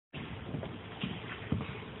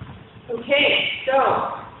Okay,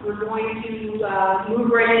 so we're going to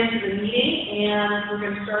move right into the meeting, and we're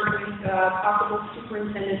going to start with possible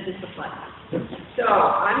superintendent discipline. So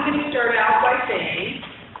I'm going to start out by saying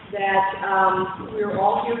that we're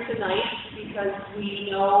all here tonight because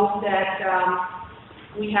we know that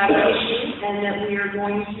we have an issue and that we are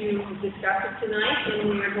going to discuss it tonight, and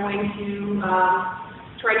we are going to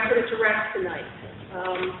try to put it to rest tonight.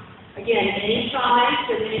 Again, any comments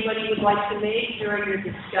that anybody would like to make during the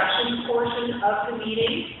discussion portion of the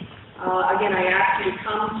meeting, again, I ask you to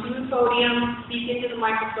come to the podium, speak into the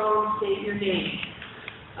microphone, state your name.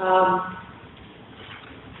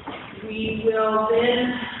 We will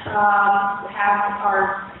then have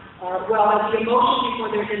there'll be a motion before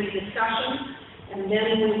there's any discussion, and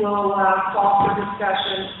then we will call for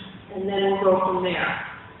discussion, and then we'll go from there.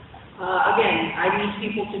 Again, I need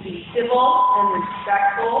people to be civil and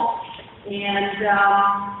respectful, and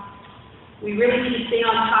we really need to stay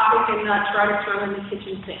on topic and not try to throw in the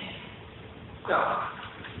kitchen sink. So,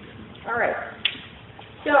 all right.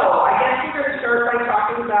 So, I guess we're going to start by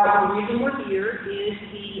talking about the reason we're here is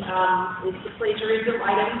the plagiarism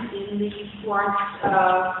item in the Florence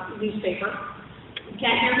newspaper. You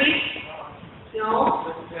can't hear me? No?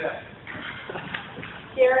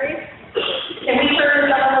 Gary? Can we turn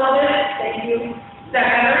it up a little bit? Thank you. Is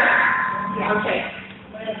that better? Yeah. Okay.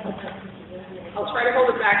 I'll try to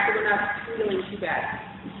hold it back so we're not feeling too bad.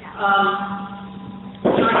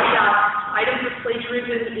 Talking about items of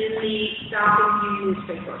plagiarism in the Falcon View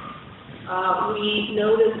newspaper. We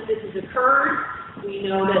know that this has occurred. We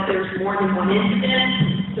know that there's more than one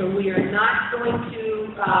incident, so we are not going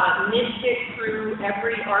to nitpick through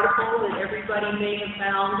every article that everybody may have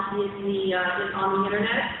found on the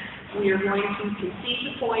internet. We are going to concede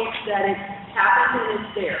the point that it happened and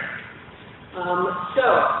it's there. So,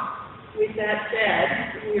 with that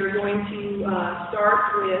said, we are going to start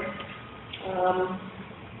with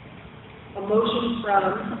a motion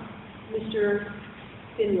from Mr.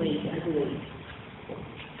 Finley, I believe.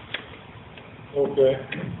 Okay.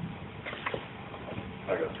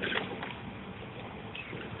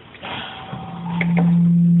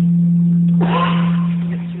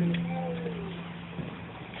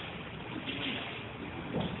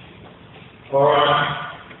 All right.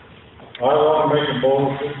 I want to make a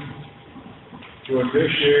motion to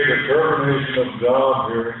initiate a termination of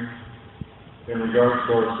job hearing in regards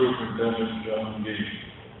to our superintendent, John McGee.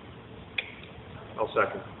 I'll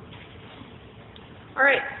second. All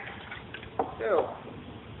right. So,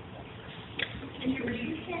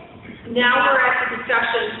 now we're at the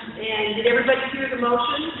discussion, and did everybody hear the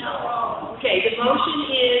motion? No. Okay, the motion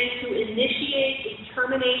is to initiate a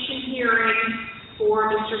termination hearing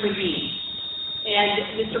for Mr. McGee.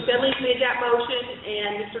 And Mr. Finley's made that motion,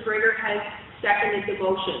 and Mr. Greger has seconded the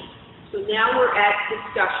motion. So now we're at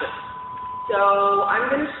discussion. So I'm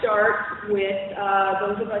going to start with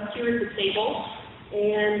those of us here at the table,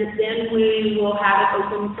 and then we will have it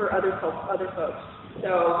open for other folks. So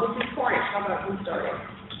Mrs. Cornish, how about you starting?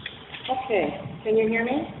 Okay. Can you hear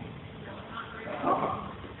me?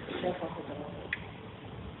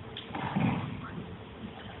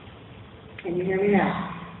 Can you hear me now?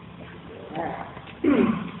 All right.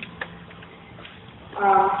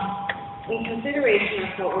 In consideration of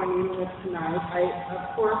what we're meeting with tonight, I,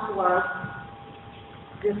 of course, was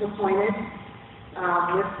disappointed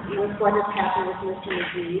with what has happened with Mr.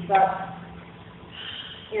 McGee, but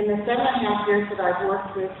in the 7.5 years that I've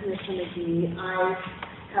worked with Mr. McGee, I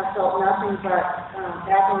have felt nothing but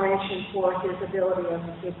admiration for his ability as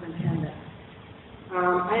a superintendent.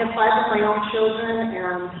 I have 5 of my own children,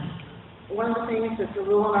 and one of the things that's a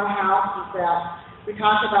rule in our house is that we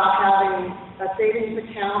talk about having a savings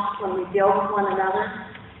account when we deal with one another.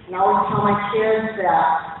 And I always tell my kids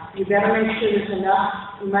that you better make sure there's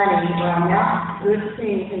enough money or enough good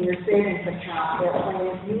things in your savings account that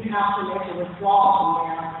when you have to make a withdrawal from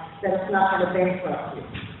there, that it's not going to bankrupt you.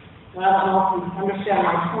 And I don't know if you understand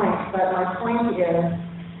my point, but my point is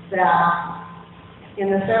that in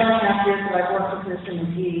the 7.5 years that I've worked with Mr.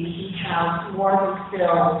 McGee, he has more than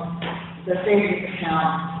filled the savings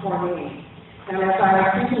account for me. And as I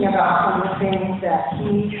was thinking about some of the things that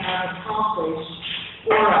he has accomplished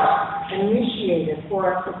for us, initiated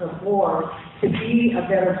for us as a board to be a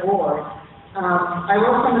better board, I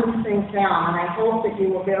wrote some of these things down, and I hope that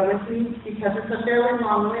you will bear with me because it's a fairly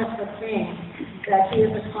long list of things that he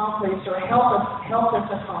has accomplished or helped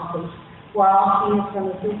us accomplish while he has been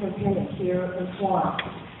the superintendent here in Florence.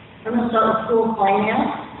 I'm going to start with school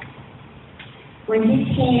finance. When he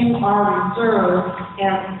came on reserve,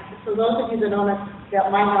 and for those of you that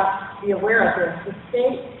might not be aware of this, the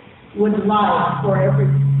state would like for every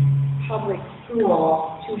public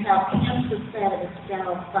school to have 10% of its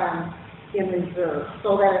general fund in reserve,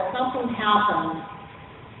 so that if something happens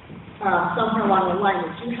somewhere along the line,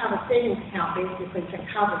 that you have a savings account basically to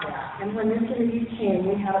cover that. And when Mr. McGee came,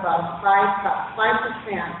 we had about 5%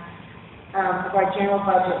 of our general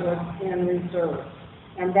budget was in reserve.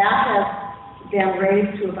 And that has been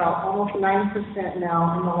raised to about almost 9%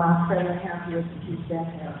 now in the last 7.5 years that he's been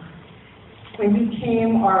here. When he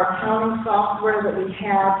came, our accounting software that we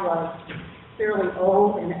had was fairly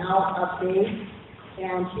old and out of date,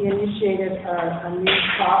 and he initiated a new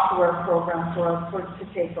software program for us to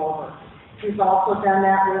take over. He's also done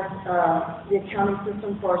that with the accounting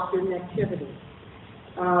system for our student activities.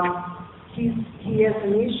 He has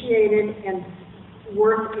initiated and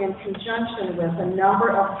worked in conjunction with a number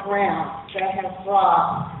of grants that have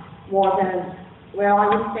brought more than, well, I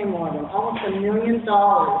wouldn't say more than, almost $1 million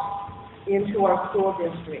into our school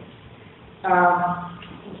district.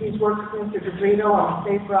 He's worked with Mr. DeBrito on the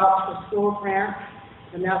Safe Routes for School grant,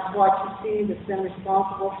 and that's what you see that's been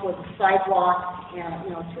responsible for the sidewalk and,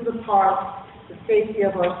 to the park, the safety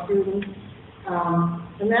of our students.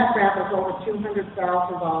 And that grant was over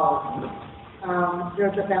 $200,000.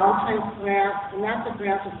 There's a Valentine's grant, and that's a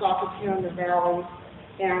grant that's offered here in the Valley,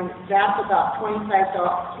 and that's about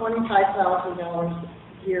 $25,000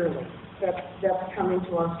 yearly that's coming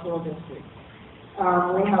to our school district.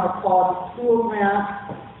 We have a quality school grant.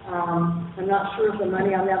 I'm not sure of the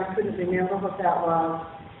money on that. I couldn't remember what that was.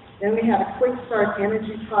 Then we had a Quick Start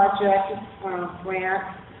Energy Project grant.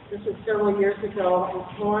 This was several years ago, and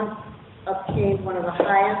Florence obtained one of the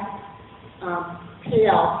highest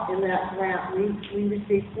payouts in that grant. We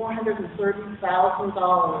received $430,000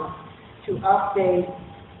 to update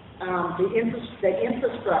the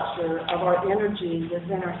infrastructure of our energy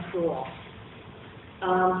within our school.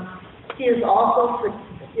 He is also,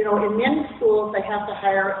 in many schools they have to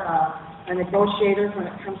hire a negotiator when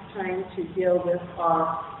it comes time to deal with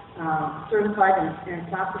our certified and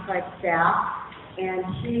classified staff. And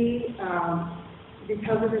he,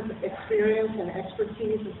 because of his experience and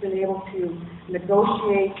expertise, has been able to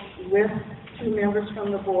negotiate with 2 members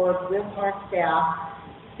from the board, with our staff,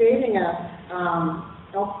 saving us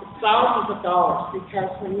thousands of dollars,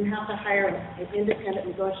 because when you have to hire an independent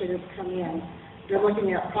negotiator to come in, you're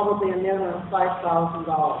looking at probably a minimum of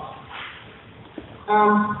 $5,000.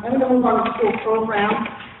 I'm going to move on to school program.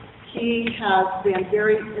 He has been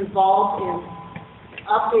very involved in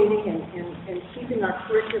updating and keeping our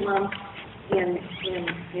curriculum in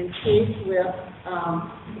pace with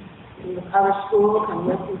other schools and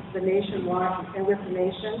with the nationwide and with the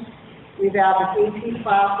nation. We've added AP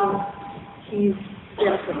classes. He's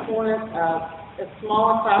been a proponent of as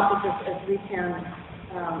smaller classes as we can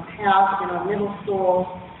have in our middle school,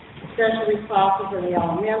 specialty classes in the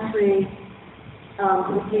elementary.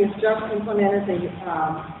 He has just implemented the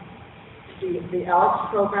ALEX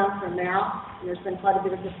program for math. There's been quite a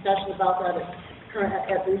bit of discussion about that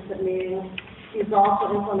at recent meetings. He's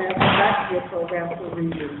also implemented the Lexia program for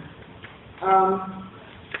reading.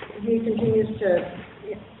 He continues to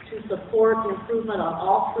support improvement on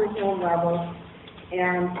all curriculum levels,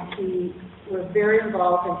 and he was very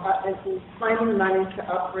involved in finding money to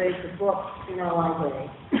upgrade the books in our library.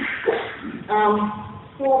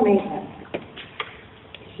 School maintenance.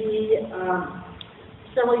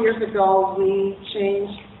 Several years ago, we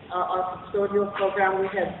changed our custodial program. We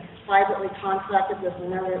had privately contracted with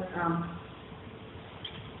another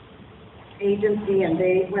agency, and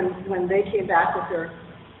when they came back with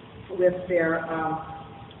their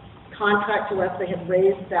contract to us, they had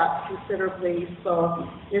raised that considerably. So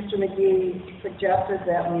Mr. McGee suggested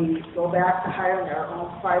that we go back to hiring our own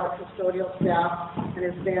private custodial staff, and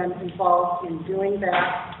has been involved in doing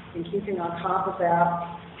that and keeping on top of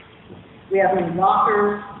that. We have new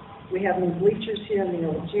lockers. We have new bleachers here in the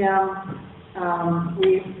old gym.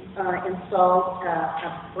 We've installed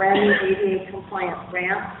a brand new ADA compliant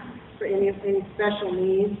ramp for any special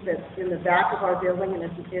needs that's in the back of our building. And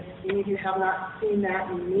if any of you have not seen that,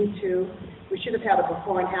 you need to. We should have had a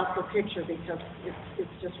before and after picture, because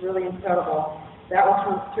it's just really incredible. That will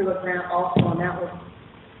come through a grant also, and that was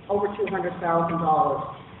over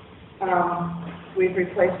 $200,000. We've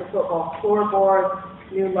replaced the football scoreboard,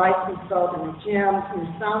 new lights installed in the gym, new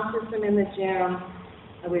sound system in the gym.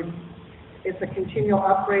 It's a continual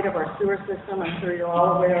upgrade of our sewer system. I'm sure you're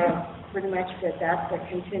all aware of pretty much that's a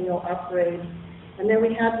continual upgrade. And then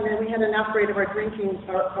we had an upgrade of our drinking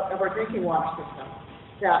water system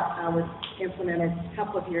that was implemented a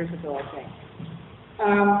couple of years ago, I think.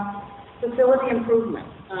 Facility improvement.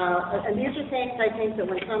 And these are things I think that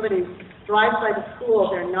when somebody drives by the school,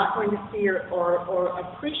 they're not going to see or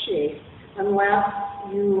appreciate unless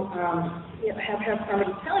you have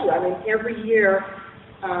somebody tell you. I mean, every year,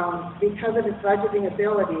 because of its budgeting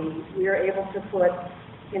ability, we are able to put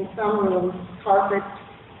in some rooms carpet,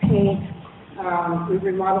 paint. We've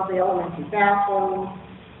remodeled the elementary bathrooms.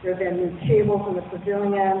 There have been new tables in the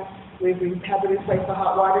pavilion. We've had to replace the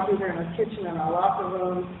hot water heater in our kitchen and our locker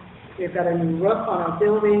rooms. We've got a new roof on our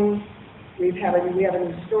building. We have a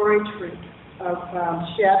new storage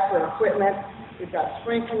shed for equipment. We've got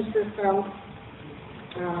sprinkler systems.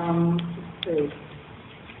 Let's see.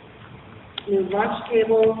 New lunch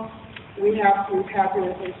tables. We've had to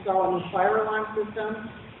install a new fire alarm system.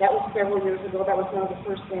 That was several years ago. That was one of the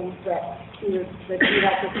first things that he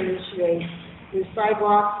had to initiate. New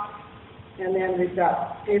sidewalks, and then we've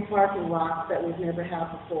got paved parking lots that we've never had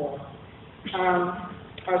before.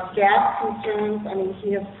 Our staff concerns, I mean,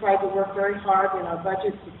 he has tried to work very hard in our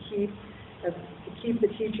budget to keep the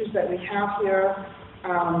teachers that we have here.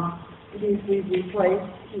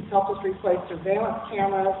 He's helped us replace surveillance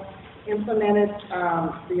cameras, implemented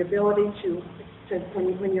the ability to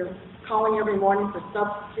when you're calling every morning for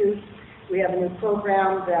substitutes, we have a new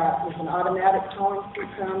program that is an automatic calling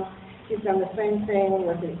system. He's done the same thing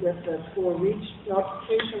with the school reach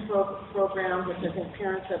notification program, which I think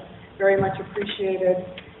parents have very much appreciated.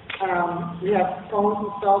 We have phones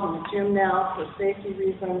installed in the gym now for safety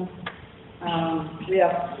reasons. We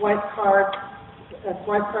have swipe card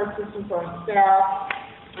system for our staff.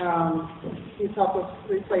 He's helped us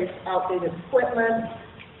replace outdated equipment.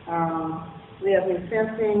 We have new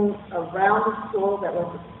fencing around the school that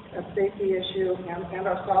was a safety issue, and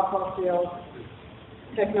our softball field.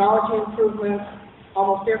 Technology improvements.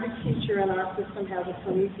 Almost every teacher in our system has a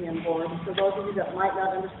Promethean board. And for those of you that might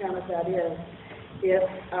not understand what that is,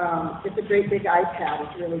 it's a great big iPad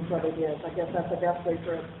is really what it is. I guess that's the best way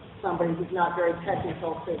for somebody who's not very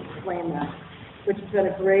technical to explain that, which has been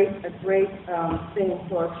a great thing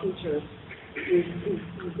for our teachers.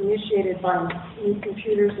 We've initiated buying new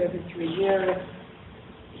computers every 3 years.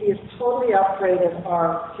 He has totally upgraded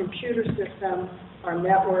our computer system, our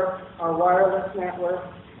network, our wireless network,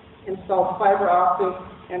 installed fiber optics,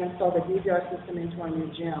 and installed a DVR system into our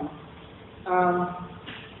new gym.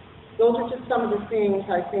 Those are just some of the things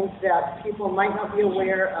I think that people might not be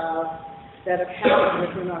aware of that have happened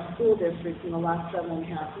within our school district in the last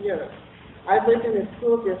 7.5 years. I've lived in this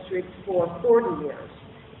school district for 40 years,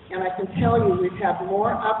 and I can tell you we've had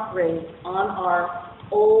more upgrades on our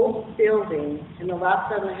old building in the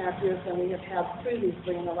last 7.5 years than we have had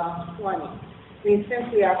previously in the last 20. I mean,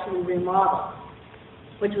 since we actually remodeled,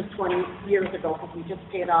 which was 20 years ago, because we just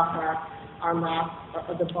paid off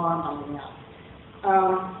the bond on that.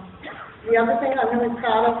 The other thing I'm really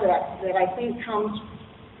proud of that I think comes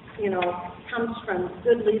from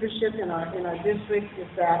good leadership in our district is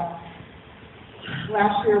that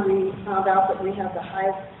last year we found out that we have the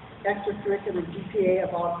highest extracurricular GPA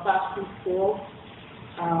of all Class 2 schools.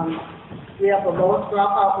 We have the lowest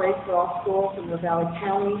dropout rate for all schools in the Valley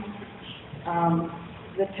County.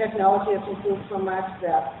 The technology has improved so much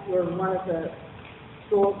that we're one of the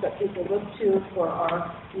schools that people look to for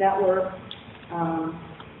our network.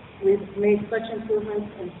 We've made such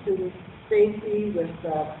improvements in student safety with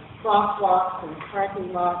crosswalks and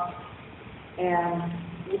parking lots. And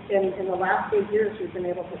in the last 8 years, we've been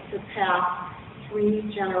able to pass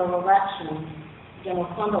 3 general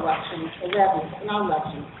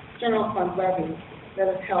fund levies that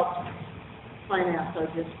have helped finance our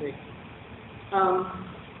district.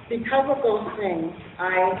 Because of those things,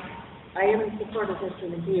 I am in support of Mr.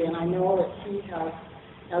 McGee, and I know that he has,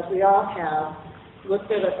 as we all have,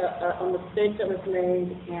 looked at a mistake that was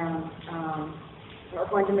made, and we're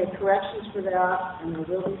going to make corrections for that, and there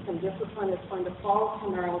will be some discipline that's going to follow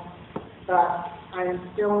tonight, but I am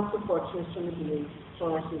still in support of Mr. McGee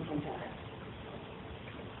for our superintendent.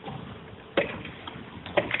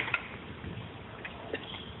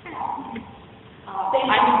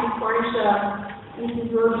 Thank you, Portia.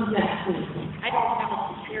 Mrs. Rose next, please. I don't have a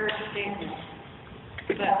sincere statement,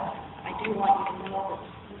 but I do want you to know that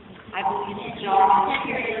I believe that John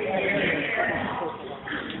is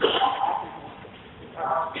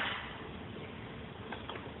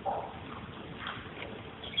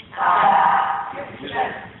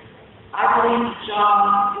I believe John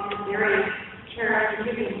is a very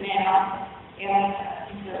caring man, and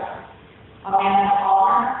he's a man of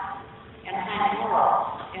honor and a kind world.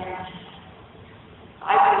 And I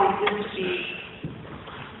believe this to be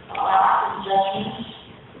a lapse in judgment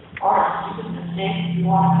or a stupid mistake, if you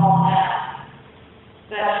want to call that.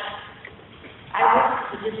 But I worked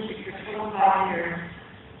for the district for 25 years,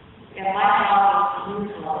 and my job was the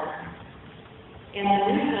newsletter. In the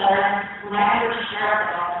newsletter, when I first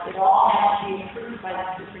started, it all had to be approved by the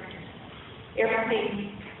superintendent.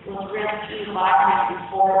 Everything was read through library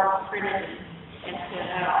before printed and sent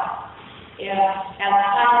out. And as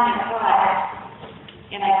time went by,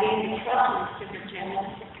 and I gained the trust of the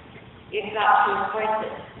superintendent, it got to a point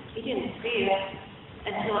that he didn't see it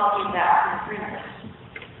until it came back from the printer.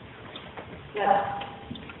 But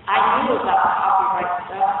I knew about copyright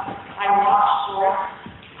stuff. I watched for it.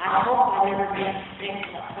 I hope I never made a mistake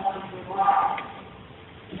in that something we want.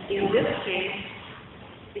 In this case,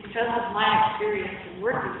 because of my experience in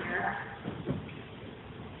working there,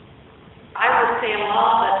 I would say a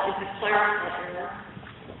lot of it is a clerical error.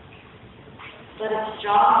 But it's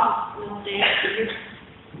John's mistake,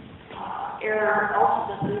 error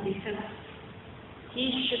ultimately, because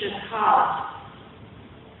he should have caught,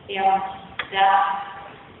 and that,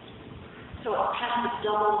 so it kind of a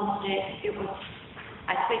double mistake. It was,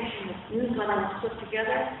 I think, when the newsletter was put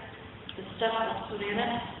together, the stuff was put in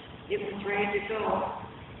it, it was ready to go,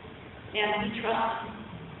 and he trusted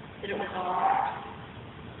that it was all right.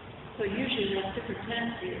 So usually the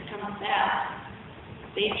superintendency that comes back,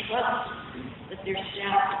 they trust that their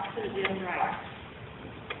staff put it in right.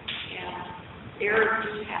 And errors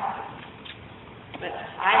do happen. But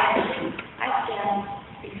I stand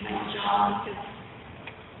behind John because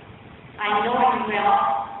I know him well.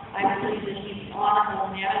 I believe that he's an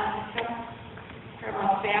honorable man. He comes from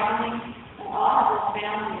a family, an honorable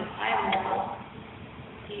family as I know.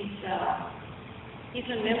 He's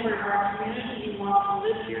a member of our community. He wants to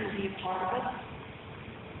live here and be a part of it.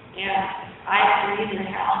 And I agree there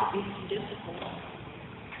has to be some discipline.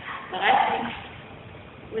 But I think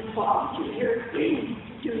with what we do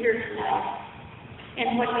here tonight,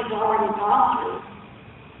 and what he's already gone through,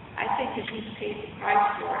 I think that he's paid the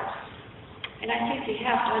price for it. And I think we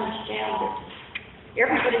have to understand that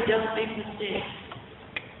everybody does make mistakes.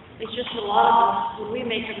 It's just a lot of us, when we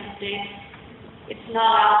make a mistake, it's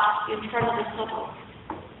not out in front of the public.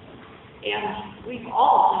 And we've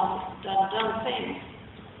all done things,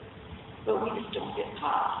 but we just don't get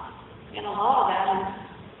caught. And a lot of that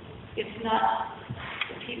is, it's not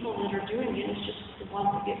the people that are doing it, it's just the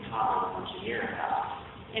ones that get caught are the ones you hear about.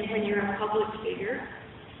 And when you're a public figure,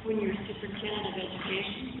 when you're a superintendent of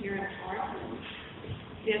education, you're in Florence,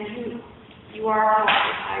 then you are held to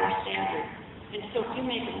a higher standard. And so if you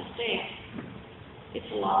make a mistake,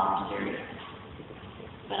 it's a lot more serious.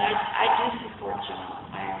 But I do support John.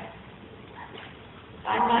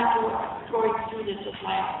 I'm not going through this with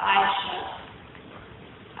my eyes shut.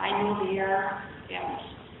 I know the error, and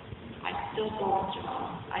I still go with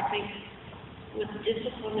John. I think with the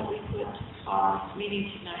discipline that we put on this meeting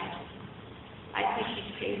tonight, I think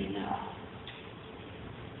he's paid enough.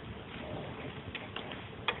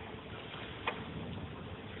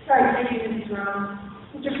 Sorry, thank you, Mrs. Rose.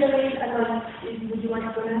 Mr. Phillips, would you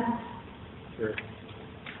like to go now? Sure.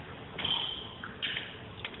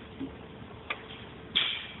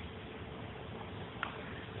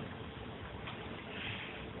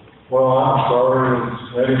 Well, I'm sorry as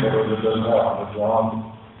anybody that doesn't happen to John.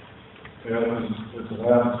 It's an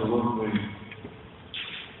absolutely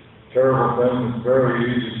terrible thing that's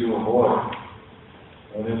very easy to avoid.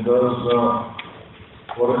 And it does,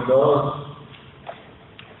 what it does,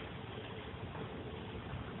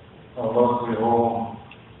 unless we hold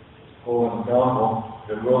him accountable,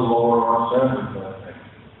 it will lower our standards, I think.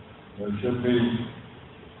 There should be,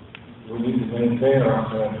 we need to maintain our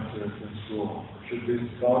standards in school. There should be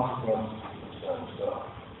consequences for this kind of stuff.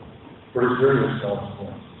 Pretty serious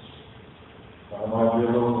consequences. I might be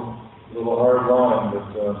a little hard line, but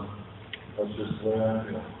that's just the way I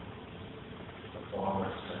feel. That's all I'm going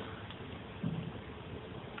to say.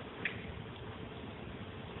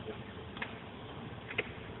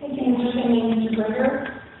 Thank you, Mr. Finley. Mr. Berger?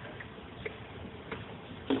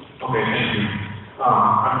 Okay, thank you.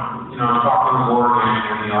 I'm talking to the board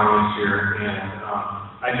and the audience here, and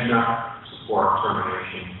I do not support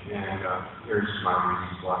termination, and here's my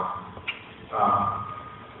reasons why.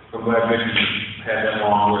 I'm glad Vicki had that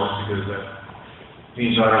long list, because that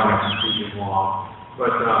means I don't have to speak as long.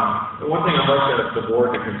 But the one thing I'd like the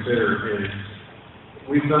board to consider is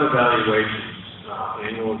we've done evaluations,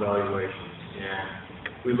 annual evaluations,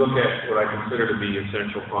 and we look at what I consider to be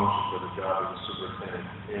essential functions for the job of the superintendent.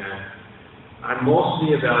 And on most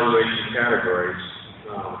of the evaluation categories,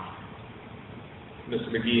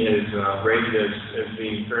 Mr. McGee has rated as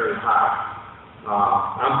being fairly high.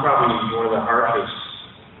 I'm probably one of the harshest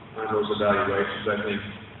on those evaluations. I think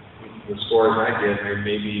the scores I get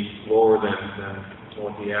may be lower than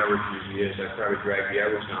what the average usually is. I probably drag the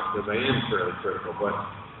average down because I am fairly critical. But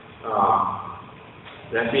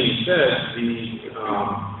that being said,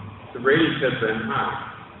 the ratings have been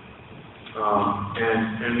high.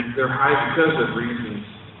 And they're high because of reasons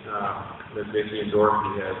that Vicki and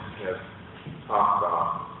Dorothy have talked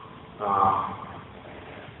about.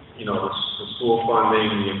 You know, the school funding,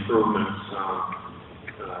 the improvements.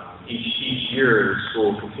 Each year, the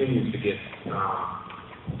school continues to get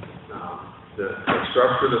the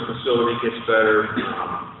structure of the facility gets better.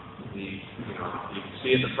 You can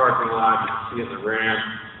see it in the parking lot, you can see it in the ramp.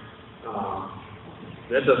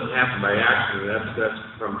 That doesn't happen by accident. That's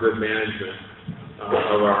from good management of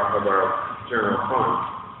our general fund.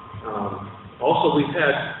 Also, we've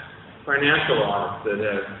had financial audits that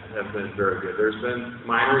have been very good. There's been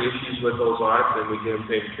minor issues with those audits, and we get them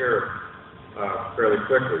taken care of fairly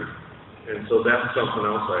quickly. And so that's something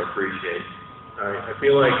else I appreciate. I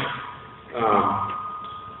feel like,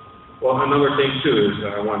 well, another thing too is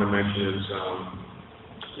I want to mention is,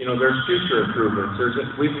 you know, there's future improvements.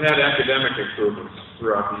 We've had academic improvements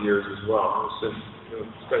throughout the years as well. Since,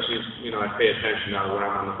 especially, you know, I pay attention now when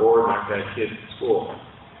I'm on the board and I've had kids at school.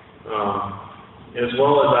 As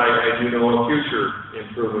well as I do know of future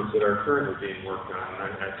improvements that are currently being worked on,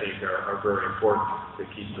 and I think are very important to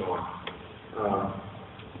keep going.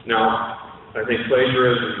 Now, I think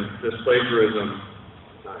this plagiarism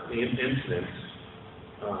incident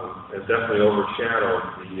has definitely overshadowed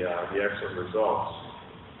the excellent results,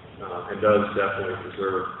 and does definitely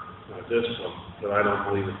deserve discipline, but I don't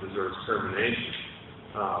believe it deserves termination.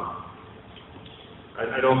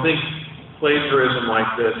 I don't think plagiarism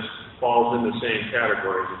like this falls in the same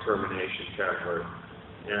category as the termination category.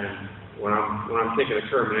 And when I'm thinking of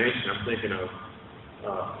termination, I'm thinking of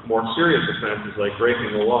more serious offenses like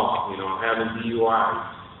breaking the law, you know, having DUIs,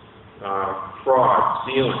 fraud,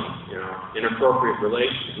 stealing, you know, inappropriate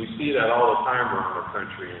relations. We see that all the time around the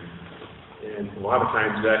country, and a lot of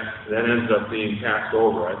times that ends up being passed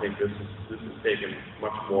over. I think this is taken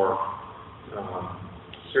much more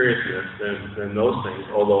seriousness than those things,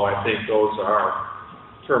 although I think those are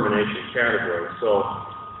termination categories. So,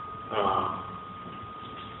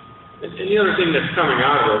 and the other thing that's coming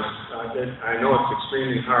out of this, I know it's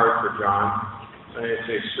extremely hard for John. It's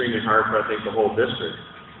extremely hard for, I think, the whole district.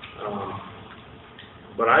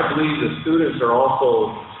 But I believe the students are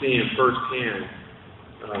also seeing firsthand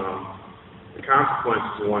the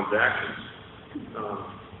consequences of one's actions.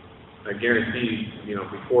 I guarantee, you know,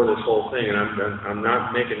 before this whole thing, and I'm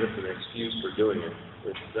not making this an excuse for doing it.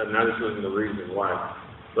 That isn't the reason why.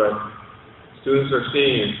 But students are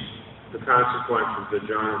seeing the consequences that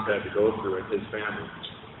John has had to go through with his family.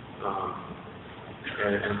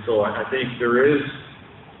 And so I think there is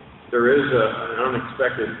an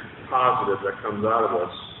unexpected positive that comes out of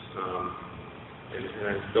this. And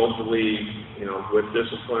I don't believe, you know, with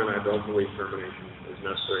discipline, I don't believe termination is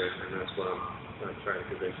necessary, and that's what I'm trying to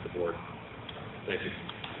convince the board. Thank you.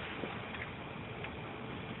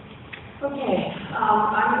 Okay,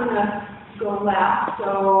 I'm going to go last, so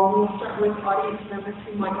we'll start with audience members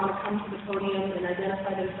who might want to come to the podium and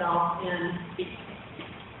identify themselves and speak.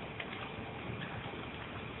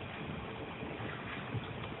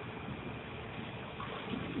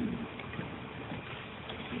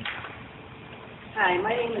 Hi, my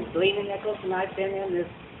name is Lena Nichols, and I've been in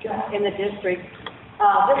the district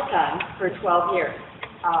this time for 12 years.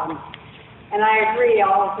 And I agree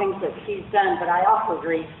all the things that he's done, but I also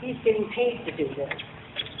agree he's getting paid to do this.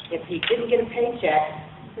 If he didn't get a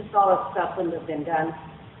paycheck, just all this stuff wouldn't have been done.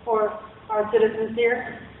 Or our citizens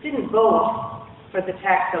here didn't vote for the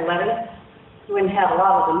tax levy, we wouldn't have a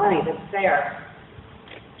lot of the money that's there.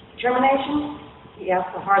 Termination, yes,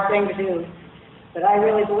 a hard thing to do. But I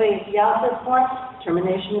really believe, at this point,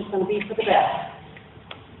 termination is going to be for the best.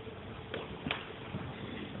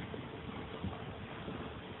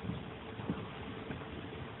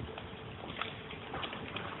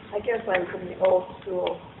 I guess I'm from the old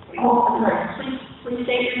school. Oh, sorry. Please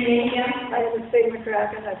state your name again. My name is Faye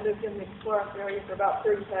McCracken. I've lived in the Florence area for about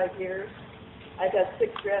 35 years. I've had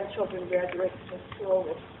 6 grandchildren graduate from school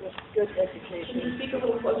with good education. Can you speak a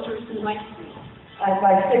little closer to the mic, please?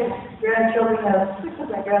 My 6 grandchildren have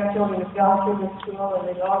gone through this school, and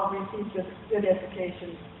they've all received good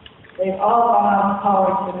education. They've all gone on to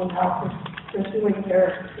college and are now pursuing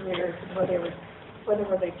their careers and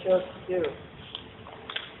whatever they chose to do.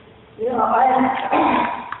 You know,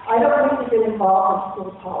 I don't need to get involved in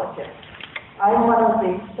school politics. I'm one of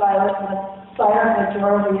the silent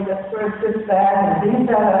majority that sort of sits back and leaves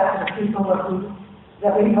that up to the people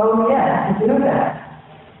that we vote in to do that.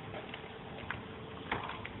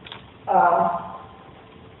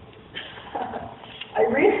 I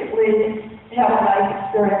recently had a nice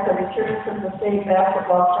experience. I returned from the state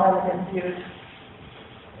basketball tournament in View.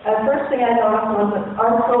 And first thing I noticed was that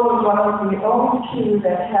our school was one of the only 2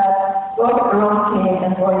 that had both girls team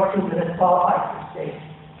and boys team that had qualified for state.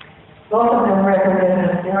 Both of them represented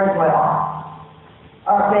us very well.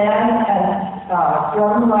 Our band and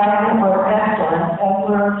drum line were excellent, as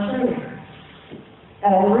were our cheerleaders.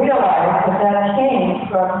 And I realized that came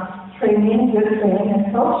from good training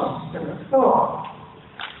and coaching from the school.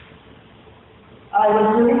 I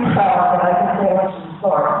was really proud that I could say I was in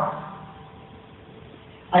Florence.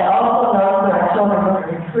 I also know that our children were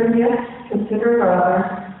very courteous, considerate of others,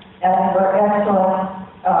 and were excellent,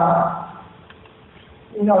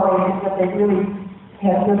 that they really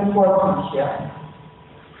had good sportsmanship.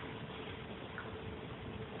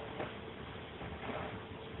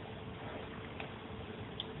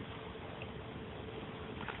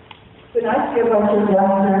 When I see a bunch of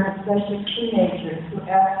youngsters, especially teenagers, who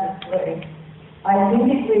act this way, I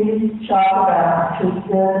immediately talk about to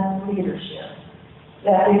good leadership.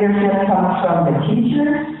 That leadership comes from the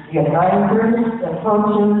teachers, the advisors, the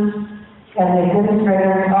coaches, and the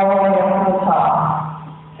administrators all the way up to the top.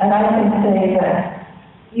 And I can say that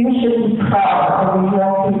you should be proud of the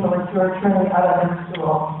young people that you are turning out of this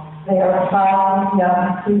school. They are fine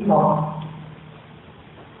young people.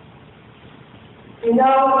 You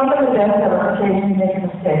know, even the best of us occasionally make a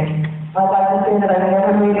mistake. I'd like to say that I've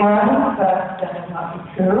never made one, but that is not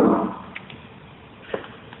true.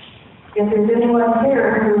 If there's anyone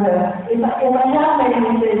here who has, if I have made a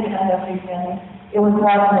mistake and I have made many, it was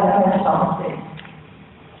not an intentional mistake.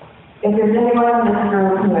 If there's anyone in this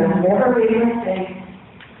group who has never made a mistake,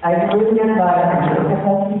 I really admire you. It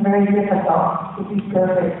must be very difficult to be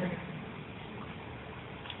perfect.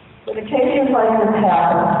 When occasions like this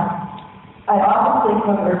happen, I often think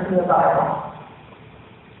of verse in the Bible.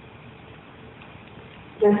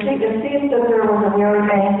 It seems that there was a very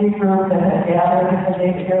angry group that had gathered and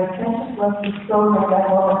their attention was bestowed on that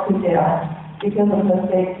woman to death because of the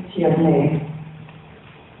mistakes that she had made.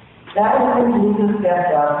 That was when Jesus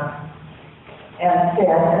stepped up and said,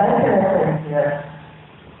 and I paraphrase this,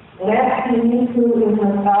 "Let he who is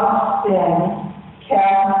without sin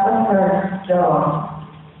cast the first stone."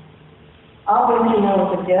 I'll bet you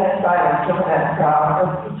know the dead silence of that crowd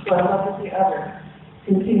as each one looked at the other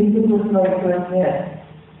to see who was going to admit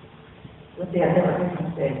that they had never made a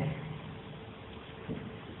mistake.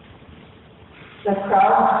 The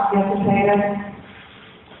crowd dissipated,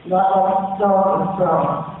 not like a stone was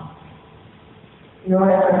thrown. Your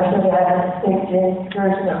reference to that is St. James'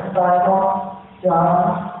 version of the Bible,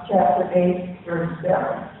 John chapter 8, verse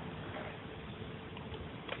 7.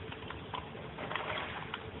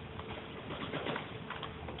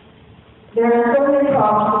 There are so many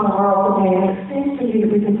problems in the world today, and it seems to me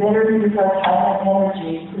that we can better use our time and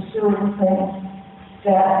energy pursuing things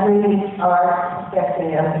that really are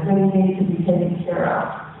affecting us, that really need to be taken care of.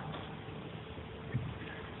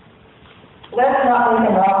 Let's not make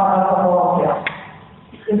a mountain out of a molehill.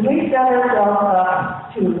 If we set ourselves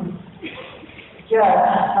up to judge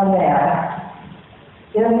a man,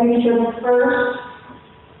 then we should first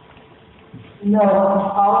know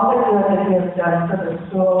all the good that he has done for the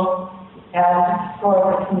school and for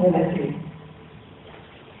the community.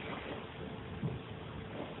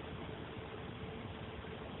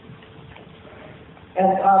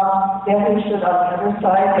 And then we should, on the other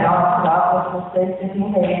side, balance out with mistakes that he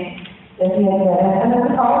made, that he admitted, and then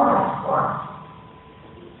apologize for.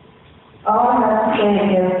 All I have to say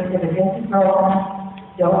is, if it isn't broken,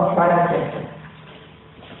 don't try to fix it.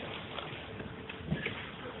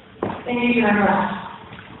 Thank you very much.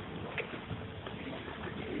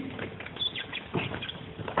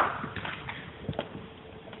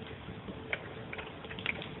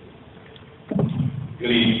 Good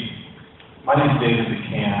evening. My name is David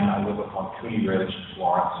McCann. I live up on Cooney Ridge,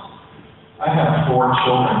 Florence. I have 4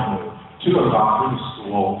 children who 2 have gone through the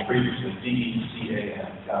school, previously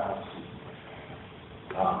DECAN, capital C.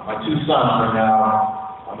 My 2 sons are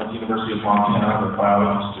now at the University of Montana. They're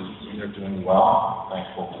biology students, and they're doing well. I'm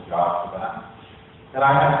thankful to God for that. And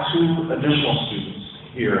I have 2 additional students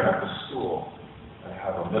here at the school. I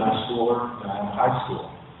have a middle schooler and I have a high schooler.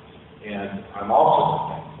 And I'm also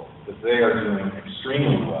thankful that they are doing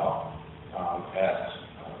extremely well at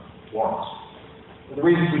Florence. And the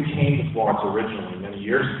reason we came to Florence originally many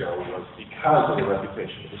years ago was because of the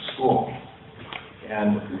reputation of the school.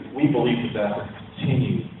 And we believe that that will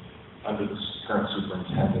continue under the current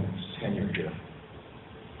superintendent's tenure here.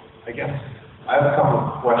 I guess I have a couple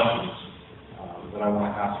of questions that I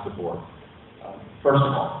want to ask the board. First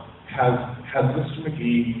of all, has Mr.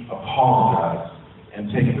 McGee apologized and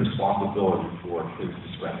taken responsibility for his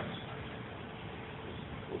discrepancies?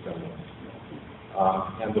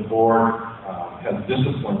 And the board has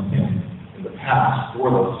disciplined him in the past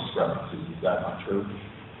for those discrepancies. Is that not true?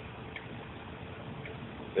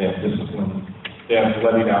 They have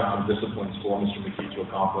levied out some disciplines for Mr. McGee to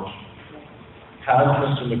accomplish. Has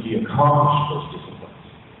Mr. McGee accomplished those disciplines?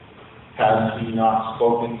 Has he not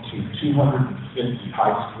spoken to 250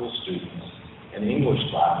 high school students and English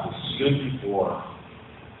classes, stood before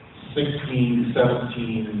 16,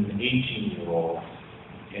 17, and 18-year-olds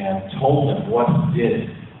and told them what he did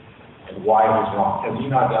and why it was wrong? Has he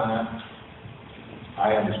not done that?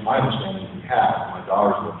 My understanding is he has. My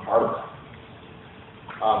daughters were part of that.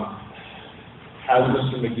 Has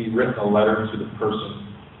Mr. McGee written a letter to the person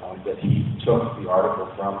that he took the article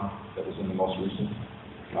from that was in the most recent,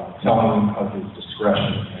 telling him of his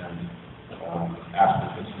discretion and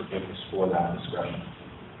asking his forgiveness for that discretion?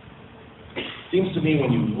 It seems to me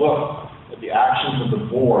when you look at the actions of the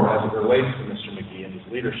board as it relates to Mr. McGee and his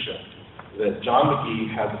leadership, that John McGee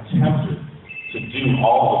has attempted to do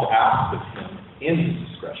all that was asked of him in his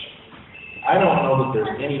discretion. I don't know that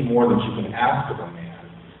there's any more that you can ask of a man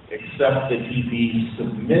except that he be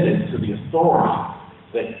submitted to the authority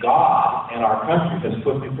that God and our country has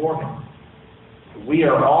put before him. We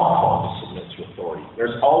are all called to submit to authority.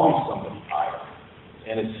 There's always somebody higher.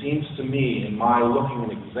 And it seems to me, in my looking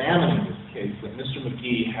and examining this case, that Mr.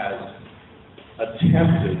 McGee has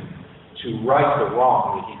attempted to right the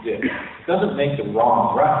wrong that he did. He doesn't make the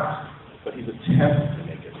wrong right, but he's attempted to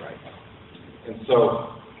make it right. And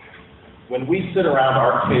so, when we sit around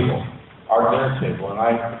our table, our dinner table, and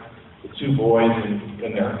the two boys and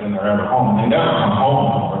they're ever home, they never come home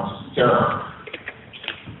anymore. It's terrible.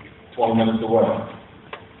 20 minutes away.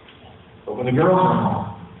 But when the girls are home,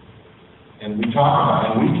 and we talk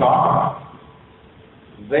about it,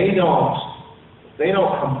 they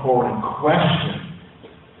don't come forward and question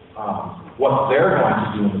what they're going to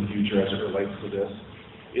do in the future as it relates to this.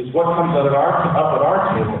 Is what comes up at our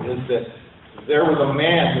table is that there was a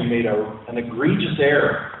man who made an egregious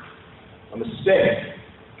error, a mistake,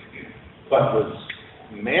 but was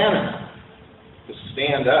man enough to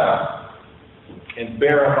stand up and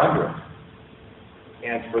bear up under it.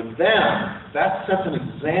 And for them, that sets an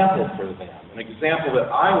example for them, an example that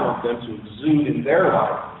I want them to exude in their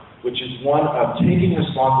life, which is one of taking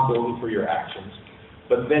responsibility for your actions,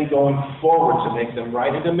 but then going forward to make them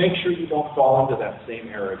right and to make sure you don't fall into that same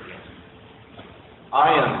error again.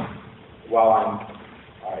 I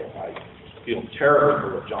feel terribly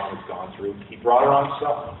for what John has gone through. He brought it on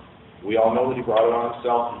himself. We all know that he brought it on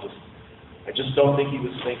himself. I just don't think he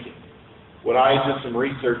was thinking. When I did some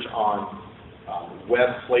research on web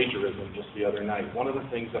plagiarism just the other night, one of the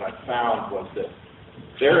things that I found was that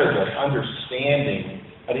there is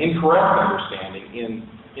an incorrect understanding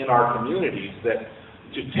in our communities that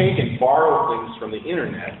to take and borrow things from the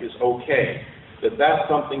internet is okay, that's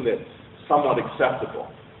something that's somewhat acceptable.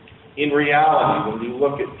 In reality, when you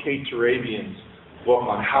look at Kate Turabian's book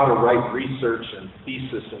on how to write research and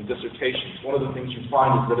thesis and dissertations, one of the things you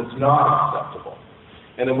find is that it's not acceptable,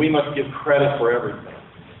 and that we must give credit for everything.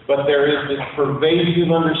 But there is this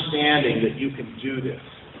pervasive understanding that you can do this,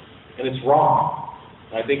 and it's wrong.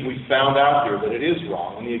 And I think we found out here that it is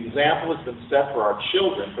wrong, and the example has been set for our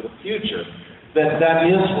children for the future that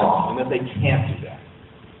is wrong and that they can't do that.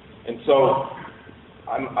 And so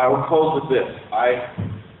I would close with this.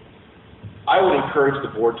 I would encourage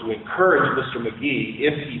the board to encourage Mr. McGee,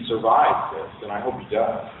 if he survives this, and I hope he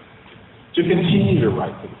does, to continue to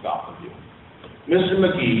write for the Falcon View. Mr.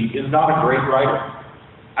 McGee is not a great writer.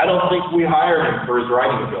 I don't think we hired him for his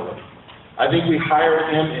writing ability. I think we hired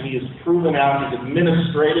him and he has proven out his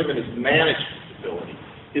administrative and his management ability,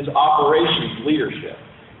 his operations leadership,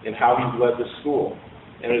 and how he's led the school.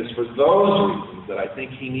 And it is for those reasons that I think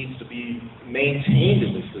he needs to be maintained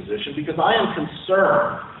in this position, because I am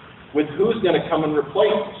concerned with who's going to come and replace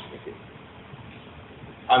Mr. McGee.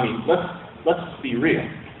 I mean, let's be real.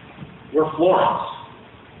 We're Florence,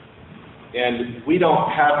 and we don't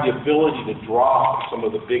have the ability to draw some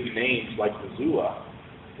of the big names like Missoulian.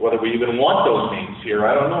 Whether we even want those names here,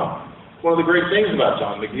 I don't know. One of the great things about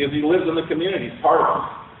John McGee is he lives in the community, he's part of it.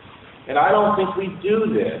 And I don't think we do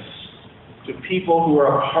this to people who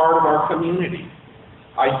are a part of our community.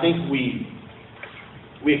 I think we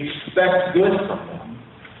expect good from them.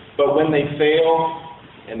 But when they fail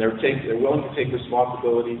and they're willing to take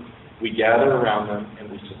responsibility, we gather around them and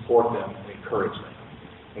we support them and encourage them.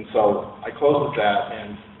 And so I close with that,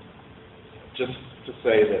 and just to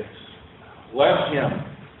say that let him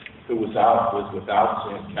who was without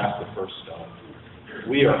sin cast the first stone.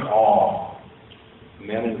 We are all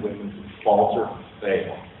men and women who falter and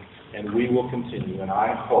fail, and we will continue. And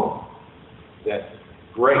I hope that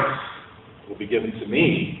grace will be given to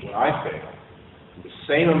me when I fail. The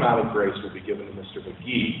same amount of grace will be given to Mr.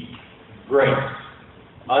 McGee. Grace,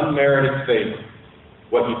 unmerited favor,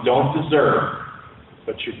 what you don't deserve,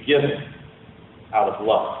 but you're given out of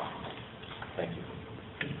love. Thank you.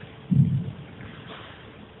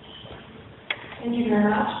 Thank you very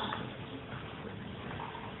much.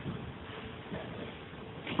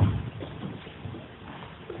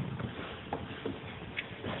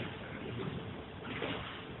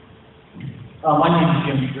 My name is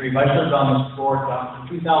Jim McGee. I served on this board from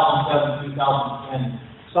 2007 to 2010.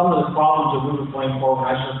 Some of the problems that we were playing for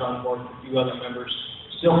when I served on the board with a few other members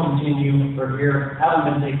still continue. They're here,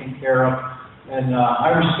 haven't been taken care of. And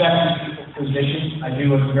I respect these people's positions. I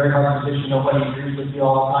do. It's a very hard position. Nobody agrees with you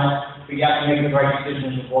all the time. But you have to make the right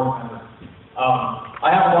decision as a board member.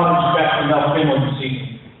 I have a lot of respect for Mel Finley this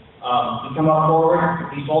evening. He come up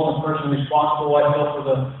forward. He's holding the person responsible, I feel,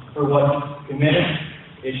 for what he committed.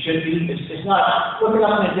 It should be. It's not. Look it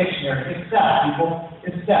up in the dictionary. It's theft, people.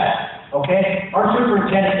 It's theft. Okay? Our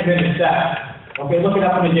superintendent committed theft. Okay? Look it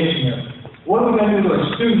up in the dictionary. What are we going to do to a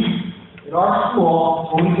student at our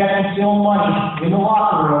school when we catch him stealing money in the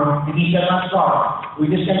locker room and he says, I'm sorry? We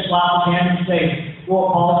just going to slap his hand and say,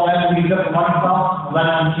 go apologize when he took the money from and let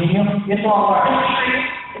it continue? It's all right.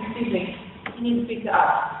 Excuse me. You need to speak to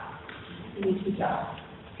us. You need to speak to us.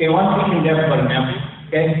 Okay, well, I'm speaking to everybody now.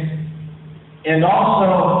 Okay? And also,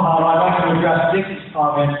 I'd like to address Dickie's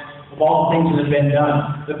comment of all the things that have been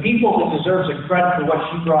done. The people that deserves the credit for what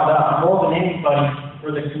she brought up, more than anybody,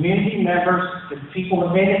 were the community members, the people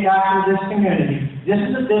that made it back to this community. This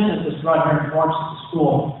is a business that's run here in Florence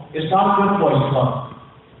School. It's not a good boys club.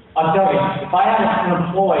 I'll tell you, if I had an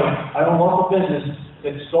employee at a local business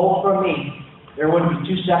that stole from me, there wouldn't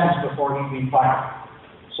be 2 seconds before he'd be fired.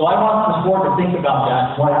 So I want this board to think about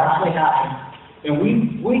that, what actually happened. And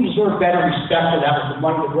we deserve better respect for that with the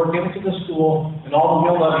money that we're giving to the school and all the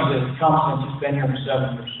mill levies that have come since it's been here for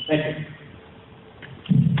 7 years. Thank you.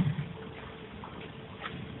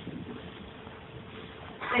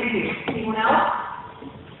 Thank you. Anyone else?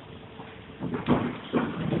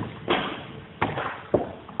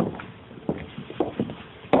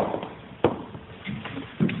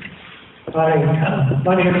 Hi,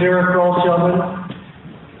 my name is Eric Rolshellman.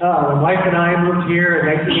 My wife and I moved here in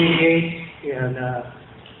 1988. And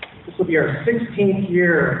this will be our 16th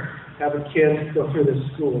year having kids go through this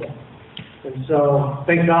school. And so,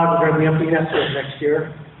 thank God we're going to be empty nesters next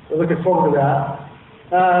year. We're looking forward to that.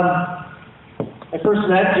 I first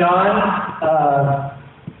met John,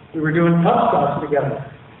 we were doing Cub Scouts together.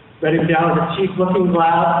 Met him down at the Chief Looking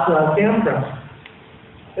Glass campground.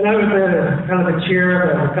 And I was there kind of the chair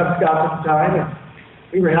of the Cub Scouts at the time. And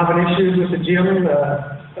we were having issues with the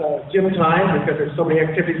gym time because there's so many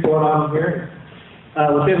activities going on here.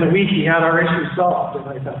 Within the week, he had our issues solved, and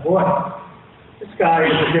I thought, boy, this guy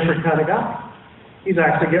is a different kind of guy. He's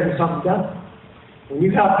actually getting something done. When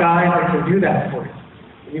you have guys that can do that for you,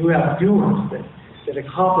 when you have doers that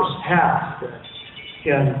accomplish tasks, that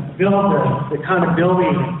can build the kind of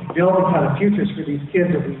building, build the kind of futures for these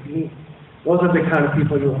kids that we need, those are the kind of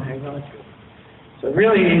people you will hang on to. So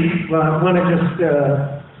really, I want to just,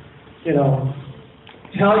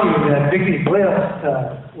 tell you that Vicky's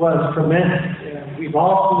list was tremendous. And we've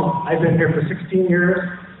all seen, I've been here for 16 years.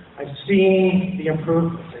 I've seen the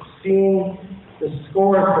improvements. I've seen the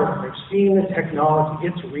score improvement. I've seen the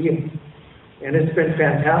technology. It's real. And it's been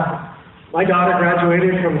fantastic. My daughter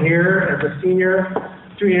graduated from here as a senior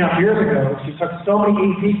 3.5 years ago. She took so many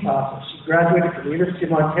AP classes. She graduated from the University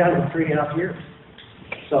of Montana in 3.5 years.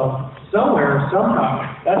 So somewhere, somehow,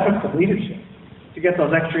 that took some leadership to get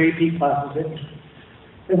those extra AP classes in.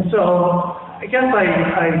 And so, I guess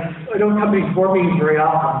I don't come to these board meetings very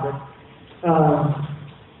often, but,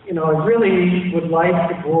 I really would like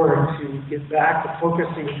the board to get back to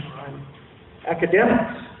focusing on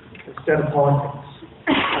academics instead of politics.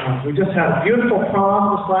 We just had a beautiful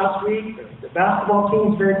prom this last week. The basketball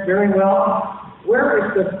team fared very well. Where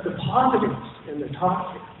is the positives in the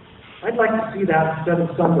talk here? I'd like to see that instead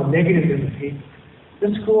of some of the negatives in the paper.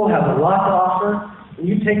 This school has a lot to offer. When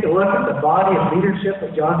you take a look at the body of leadership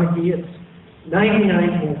of John McGee, it's 99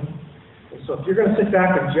 points. And so if you're going to sit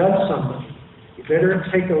back and judge somebody, you better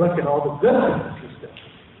take a look at all the good things he's done,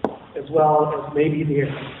 as well as maybe the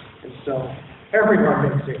errors. And so everyone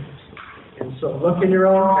makes errors. And so look in your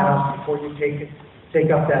own past before you take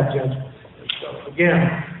up that judgment. And so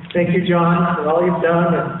again, thank you, John, for all you've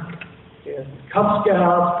done in Cub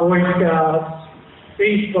Scouts, Boy Scouts,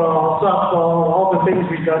 baseball, softball, all the things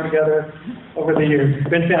we've done together over the years. It's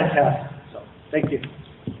been fantastic. So, thank you.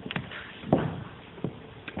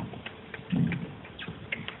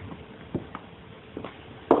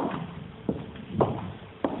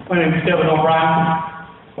 My name is Kevin O'Brien.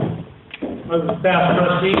 I was a staff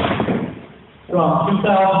trustee from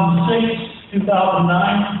 2006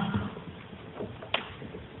 2009.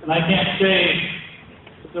 And I can't say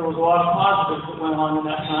that there was a lot of positives that went on in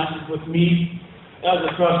that time with me as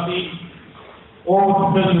a trustee or with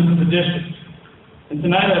the business of the district. And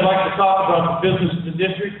tonight I'd like to talk about the business of the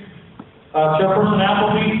district. Chairperson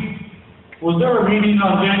Appleby, was there a meeting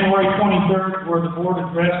on January 23rd where the board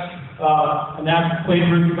addressed an act of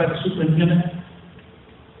plagiarism by the superintendent?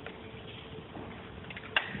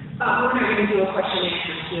 We're not going to do a question and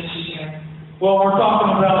answer session here. Well, we're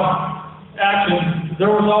talking about action.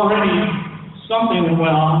 There was already something that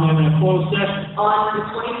went on in a closed session. On the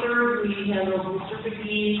 23rd, we handled Mr.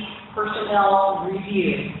 McGee's personnel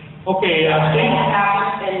review. Okay, Things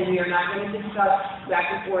happened, and we are not going to discuss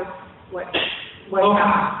back and forth what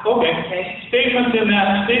happened. Okay. Statement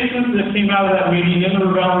that came out of that meeting in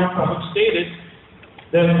the Valley Republic stated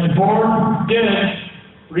that the board did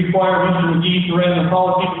require Mr. McGee to write a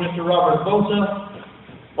policy to Mr. Robert Bosa.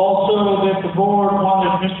 Also, that the board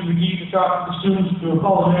wanted Mr. McGee to talk to the students to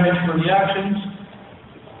apologize for the actions.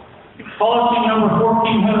 Policy number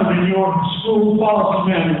 1400 in your school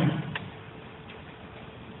policy manual.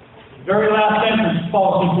 Very last sentence,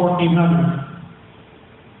 policy 1400.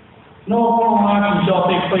 No formal action shall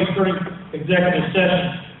take place during executive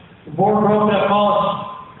session. The board wrote that policy.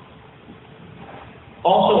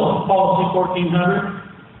 Also, policy 1400.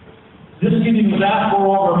 This meeting was asked for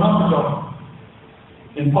over a month ago.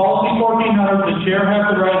 In policy 1400, the chair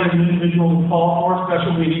has the right as an individual to call for a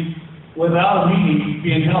special meeting without a meeting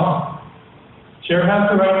being held. Chair has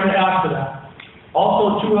the right to ask for that.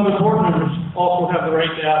 Also, 2 other board members also have the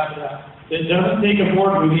right to ask for that. It doesn't take a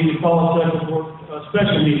board meeting to call a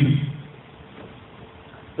special meeting.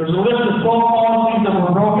 There's a list of 12 policies that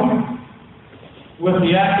were broken with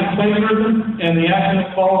the act of plagiarism and the action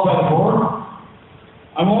that follows by the board.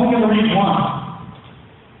 I'm only going to read one.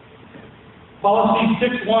 Policy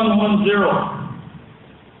 6110.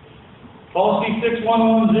 Policy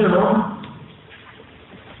 6110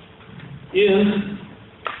 is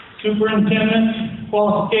superintendent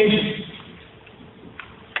qualifications.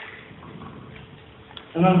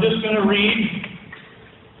 And I'm just going to read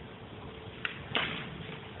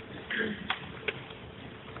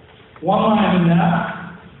one line in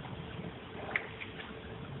that.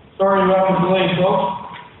 Sorry about the delay, folks.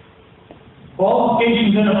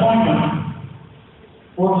 Qualifications and appointment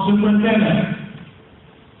for the superintendent.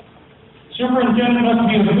 Superintendent must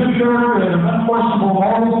be of good character and of unquestionable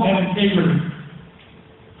morals and integrity.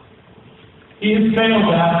 He has failed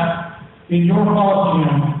that in your policy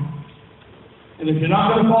manual. And if you're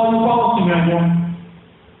not going to follow your policy manual,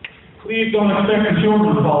 please don't expect your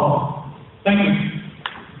children to follow. Thank you.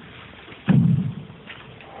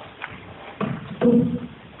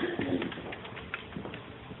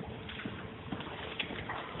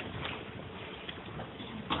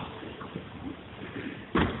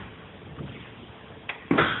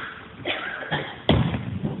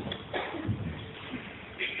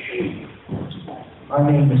 My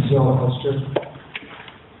name is Sylvester.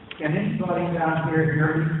 Can anybody down here hear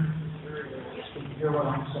me? Can you hear what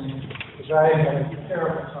I'm saying? Because I had a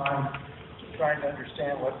terrible time trying to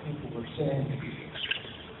understand what people were saying.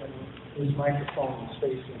 And his microphone is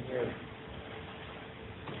facing here.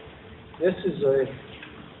 This is a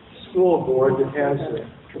school board that has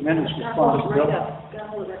a tremendous responsibility.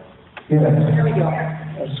 There we go.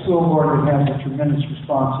 A school board that has a tremendous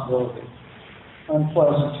responsibility.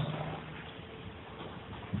 Unpleasant.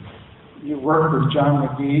 You worked with John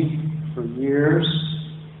McGee for years.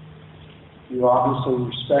 You obviously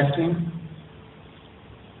respect him.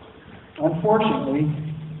 Unfortunately,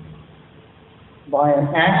 by an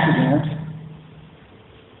accident,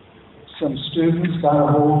 some students got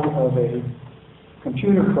a hold of a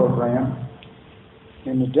computer program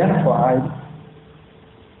and identified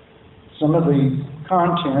some of the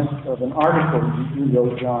content of an article you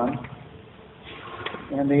wrote, John,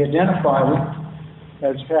 and they identified it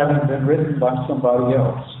as having been written by somebody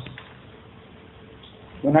else.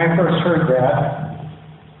 When I first heard that,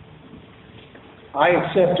 I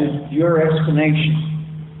accepted your explanation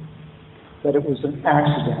that it was an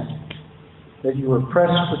accident, that you were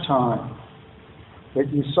pressed for time,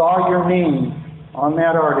 that you saw your name on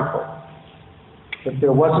that article, but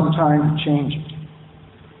there wasn't time to change it.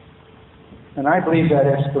 And I believe that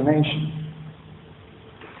explanation.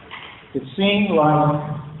 It seemed like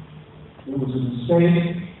it was a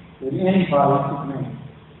mistake that anybody could make.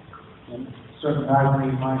 And certainly I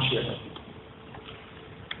made my share.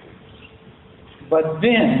 But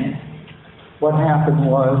then, what happened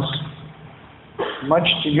was, much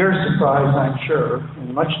to your surprise, I'm sure,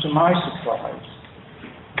 and much to my surprise,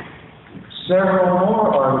 several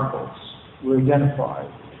more articles were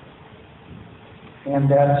identified And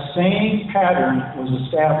that same pattern was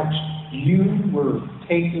established. You were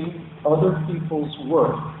taking other people's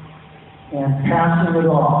work and passing it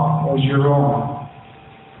off as your own.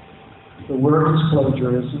 The word is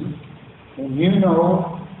plagiarism. And you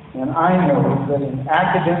know, and I know, that in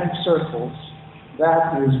academic circles,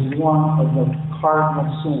 that is one of the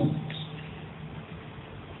cardinal sins.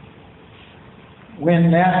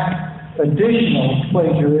 When that additional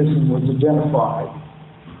plagiarism was identified,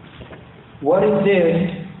 what it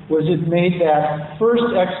did was it made that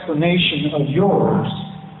first explanation of yours,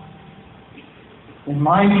 in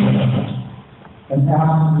my judgment, an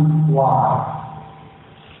absolute lie.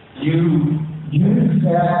 You used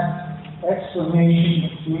that explanation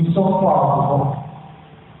as being so plausible,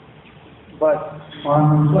 but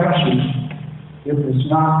on reflection, it was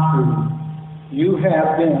not true. You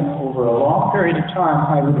have been, over a long period of time,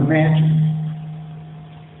 I would imagine,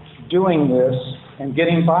 doing this and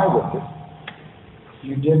getting by with it.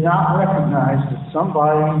 You did not recognize that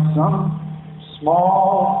somebody, some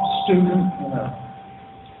small student in a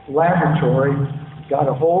laboratory, got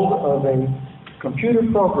a hold of a computer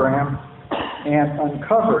program and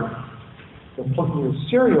uncovered the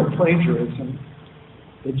serial plagiarism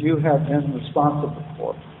that you have been responsible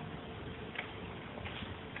for.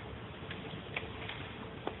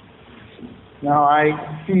 Now,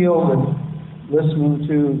 I feel that listening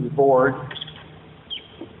to the board,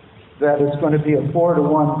 that it's going to be a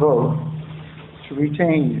 4-to-1 vote to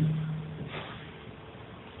retain you.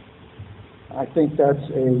 I think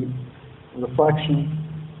that's a reflection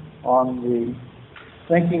on the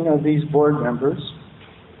thinking of these board members,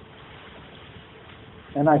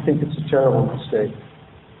 and I think it's a terrible mistake.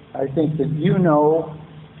 I think that you know,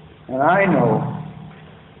 and I know,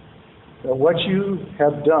 that what you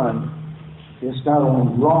have done is not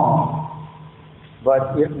only wrong,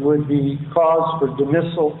 but it would be cause for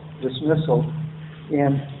dismissal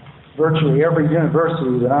in virtually every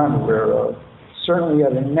university that I'm aware of. Certainly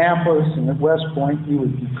at Annapolis and at West Point, you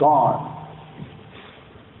would be gone.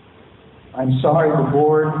 I'm sorry the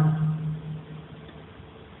board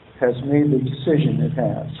has made the decision it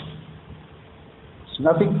has. It's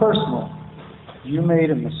nothing personal. You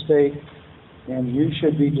made a mistake, and you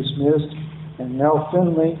should be dismissed. And Mel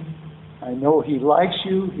Finley, I know he likes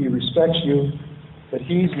you, he respects you, but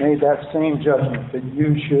he's made that same judgment that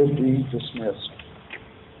you should be dismissed.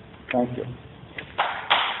 Thank you.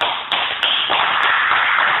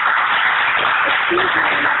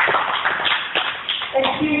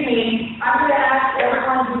 Excuse me, I'm going to ask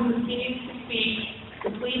everyone who continues to speak to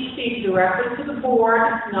please speak directly to the board,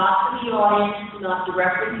 not to the audience, not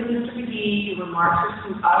directly to Mr. McGee. Your remarks are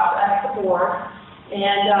to us at the board.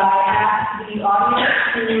 And I ask the audience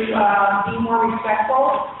to be more respectful,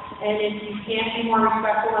 and if you can't be more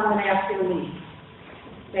respectful, I'm going to ask you to leave.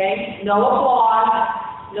 Okay? No applause,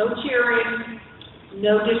 no cheering,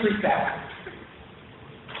 no disrespect.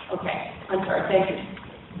 Okay, I'm sorry, thank you.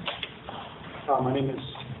 My name is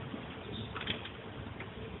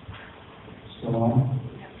Stallone.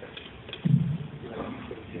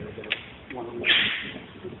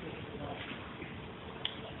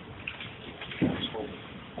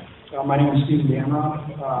 My name is Stephen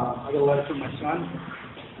Damron. I got a letter from my son.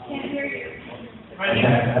 Can't hear you. Is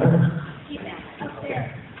that better? Keep that up there.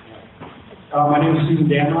 My name is Stephen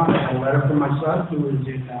Damron. I got a letter from my son who is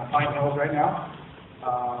in Pine Hills right now.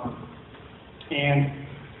 And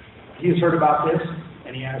he has heard about this,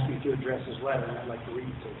 and he asked me to address his letter, and I'd like to read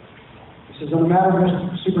it to you. It says, on the matter of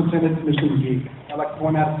Mr. Superintendent, Mr. McGee, I'd like to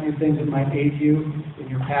point out a few things that might aid you in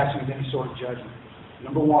your passing of any sort of judgment.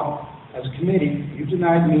 Number one, as a committee, you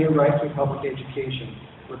denied me a right to public education,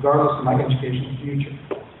 regardless of my educational future.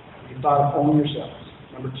 You thought of only yourselves.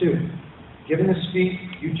 Number two, given this speech,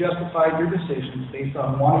 you justified your decisions based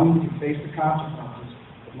on wanting to face the consequences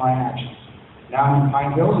of my actions. Now I'm in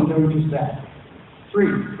Pine Hills and doing just that. Three,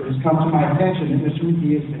 it has come to my attention that Mr.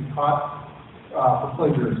 McGee has been caught for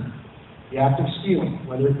plagiarism. The act of stealing,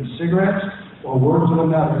 whether it be cigarettes or words of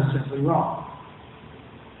another, is simply wrong.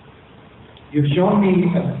 You've shown me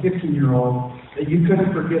as a 15-year-old that you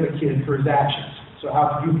couldn't forgive a kid for his actions, so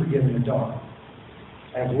how could you forgive an adult?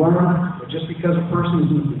 I've learned that just because a person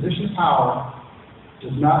is in a position of power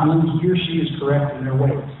does not mean he or she is correct in their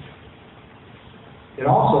ways. It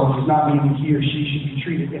also does not mean that he or she should be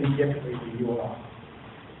treated any differently than you are.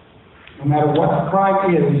 No matter what the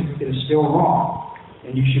crime is, it is still wrong,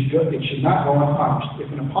 and it should not go unpunished.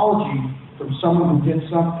 If an apology from someone who did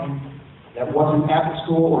something that wasn't at the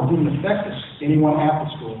school or didn't affect anyone at the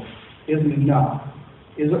school isn't enough,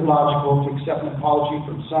 is it logical to accept an apology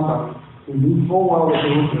from somebody who knew full well what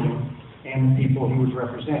they were doing and the people he was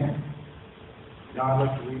representing? Now I'd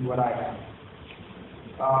like to read what I have.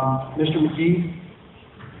 Mr. McGee,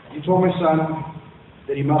 you told my son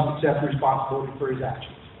that he must accept responsibility for his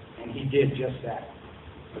actions, and he did just that.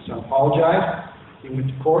 My son apologized, he went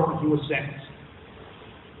to court, and he was sentenced.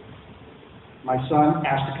 My son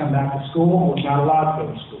asked to come back to school, was not allowed to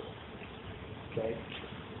go to school. Okay?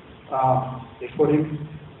 They put him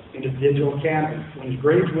into digital academy. When his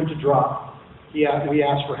grades went to drop, we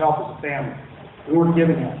asked for help as a family. We weren't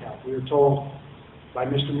given that help. We were told by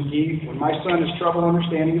Mr. McGee, when my son has trouble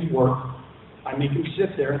understanding his work, I make him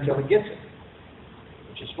sit there until he gets it,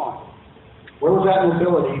 which is fine. Where was that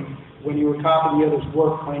nobility when you were copying the other's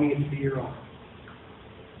work, claiming it to be your own?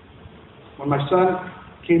 When my son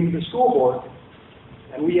came to the school board,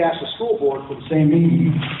 and we asked the school board for the same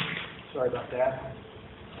meeting, sorry about that,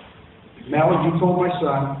 Mel, you told my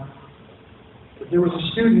son that there was a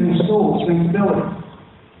student in the school with sensibility.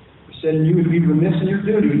 You said you would be remiss in your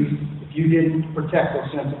duties if you didn't protect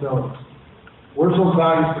those sensibilities. Where's those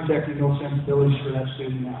values protecting those sensibilities for that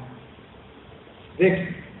student now?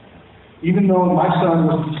 Vic, even though my son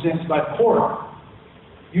was sentenced by the court,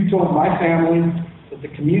 you told my family that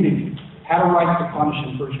the community had a right to punish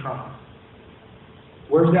him for his crime.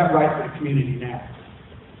 Where's that right for the community now?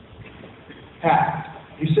 Pat,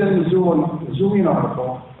 you said in the Missoulian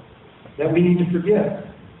article that we need to forgive.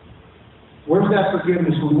 Where's that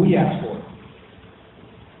forgiveness when we ask for it?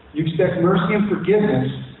 You expect mercy and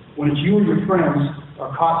forgiveness when it's you or your friends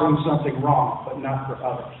are caught doing something wrong, but not for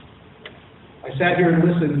others. I sat here and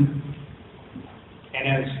listened,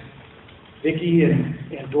 and as Vicki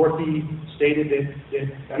and Dorothy stated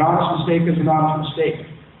that an honest mistake is an honest mistake.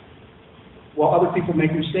 While other people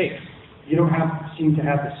make mistakes, you don't seem to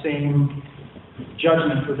have the same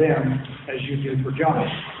judgment for them as you do for John.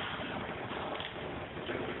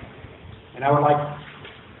 And I would like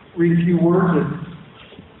to read a few words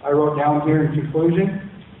that I wrote down here in conclusion.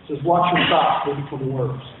 It says, watch your thoughts, they become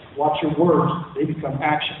words. Watch your words, they become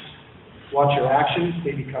actions. Watch your actions,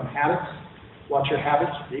 they become habits. Watch your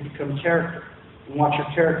habits, they become character. And watch your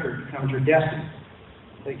character, it becomes your destiny.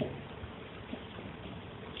 Thank you.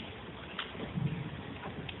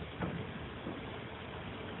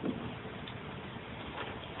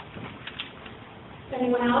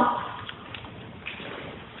 Anyone else?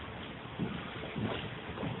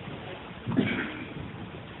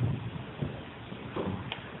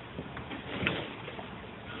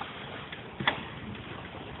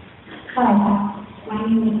 Hi, my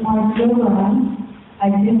name is Marcia Ryan.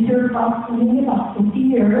 I've been here approximately about 50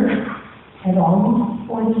 years at all these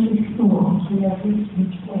 46 schools we have reached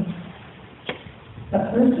each place.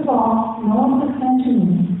 But first of all, no one has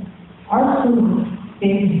mentioned our school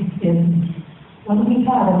big business. When we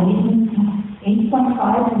had an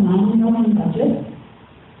 8.5 to 9 million budget,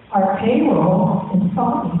 our payroll is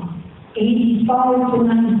probably 85 to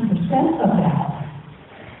 90% of that,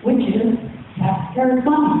 which is taxpayers'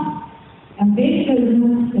 money. And big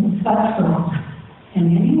business is cutthroat.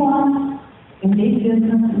 And anyone in big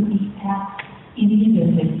business would be taxed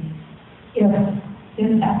immediately if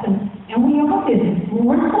this happens. And we all did it.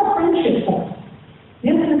 We're so friendship folks.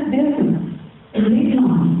 This is business. It's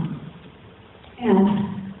economy. And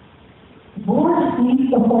boards need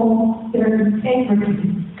to hold their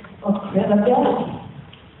integrity of credibility.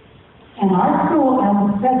 And our school, as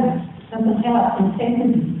a president, doesn't have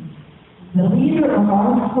integrity. The leader of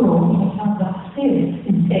our school will have the civic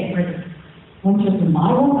integrity, which is, in my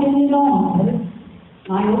opinion only,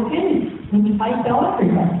 my opinion, which I tell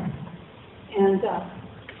everybody.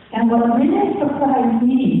 And what really surprised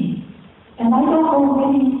me, and I don't know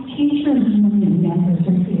many teachers union members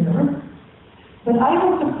are here, but I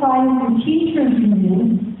was surprised the teachers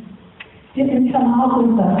union didn't come out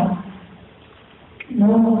with no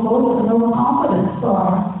confidence for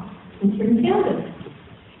our superintendent.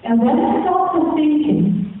 And then I got to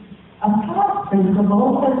thinking, a past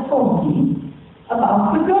principal has told me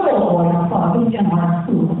about the good old boy club in our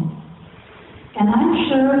school. And I'm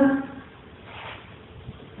sure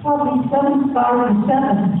probably 75%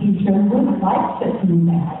 of the teachers would like to do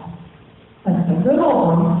that. But the good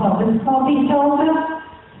old boy club is probably held us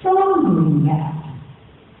from doing that.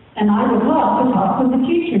 And I would love to talk to the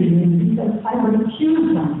teachers union because I would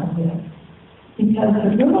accuse them of this. Because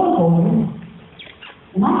the good old boys,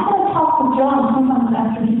 and I had to talk to John sometimes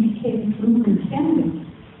after he became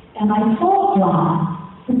superintendent. And I told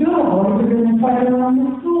John, the good old boys are going to try to run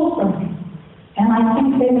the school for me. And I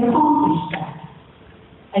think they've accomplished that.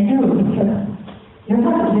 I do, because there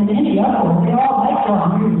hasn't been any other one. They all like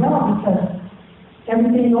John really well because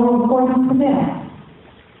everything goes according to them.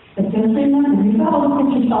 But just remember, you got to look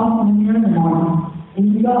at yourself in the mirror in the morning.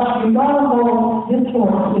 And you got to go this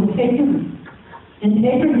horse with integrity.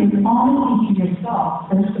 Integrity is only to yourself,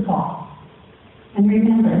 first of all. And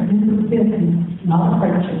remember, this is business, not a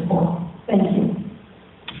friendship for. Thank you.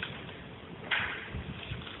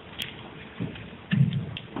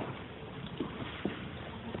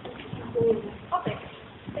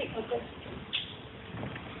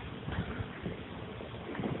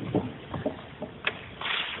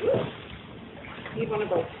 Need one of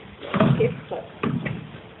those. Okay, so.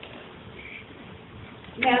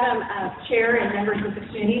 Madam Chair and members of the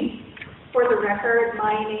committee, for the record,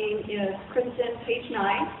 my name is Kristen, page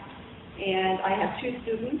 9, and I have 2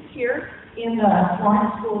 students here in the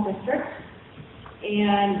Florence School District,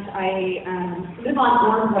 and I live on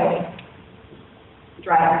Ordway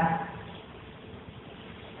Drive.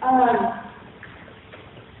 I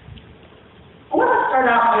want to start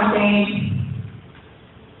out by saying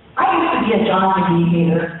I used to be a John McGee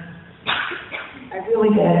hater. I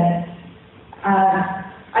really did.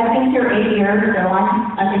 I've been here 8 years, so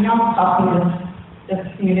I'm a young puppy of this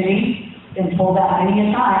community. Been told that many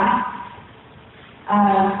a time.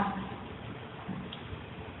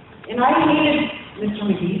 And I hated Mr.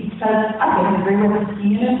 McGee because I didn't agree with he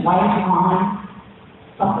and his wife on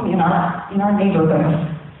something in our neighborhood.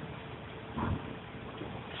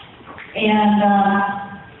 And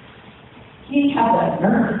he had a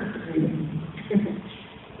nervous disagreement.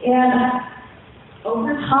 And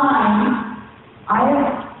over time, I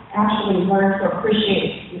have actually learned to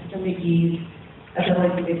appreciate Mr. McGee's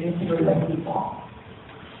ability to disagree with people.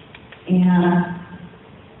 And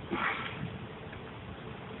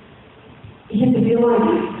his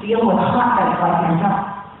ability to deal with hotness like myself.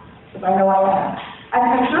 Because I know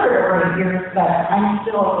I've matured over the years, but I'm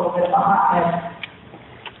still a little bit of a hothead.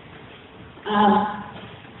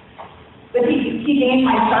 But he gained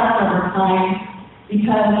my trust over time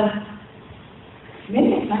because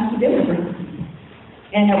many times he did agree with me.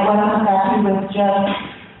 And it wasn't that he was just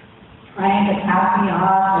trying to pass me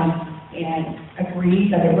off and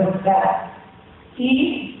agree, but it was that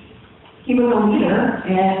he was a leader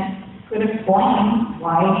and could explain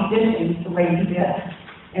why he did things the way he did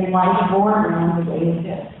and why the board ran the way it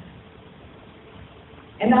did.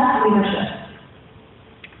 And that's leadership.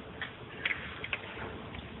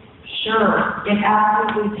 Sure, it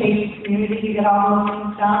absolutely takes community to get all those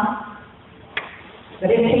things done. But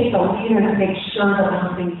it takes a leader to make sure that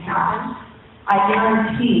those things happen. I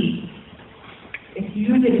guarantee, if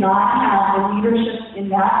you did not have the leadership in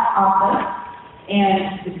that office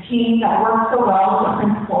and the team that works so well with the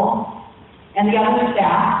principal and the other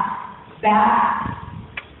staff, that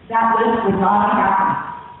list would not have happened.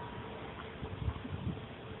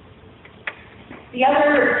 The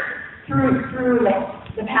other, through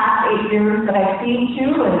the past 8 years that I've seen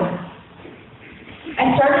too, is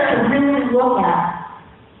I started to really look at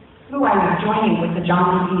who I was joining with the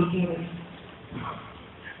John McGee team.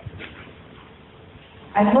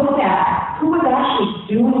 I looked at who was actually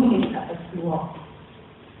doing things at the school.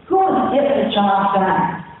 Who was getting the job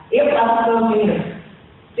done? It wasn't those leaders.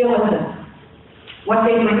 Still isn't. What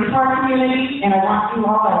they bring to our community, and I want you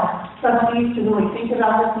all as trustees to really think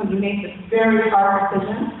about this when you make this very hard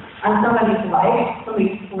decision on somebody's life,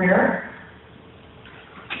 somebody's career.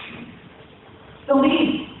 The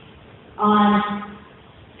lead on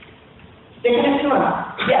sticking it to him.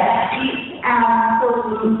 Yes, he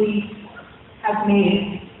absolutely has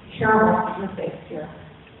made terrible mistakes here.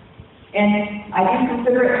 And I do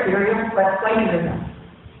consider it serious, but plagiarism.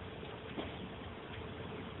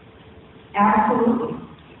 Absolutely.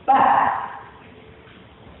 But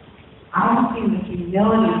I've seen the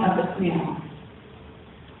humility of this man.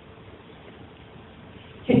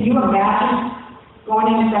 Can you imagine going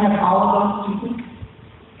in front of all of those students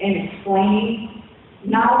and explaining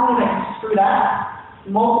not only that you screwed up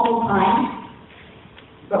multiple times,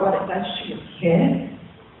 but what it does to your kid?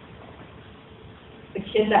 The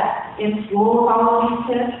kid that's in school with all of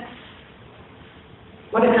these kids?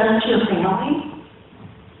 What it does to your family?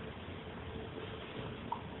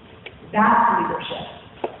 That's leadership.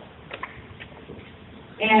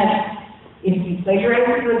 And if he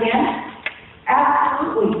plagiarizes you again,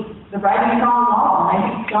 absolutely, the writing is on the wall, and I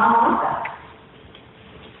think John wants that.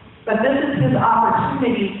 But this is his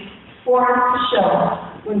opportunity for us to show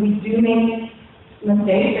when we do make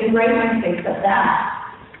mistakes and great mistakes at that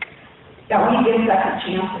we give second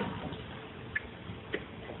chances.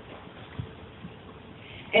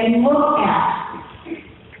 And look at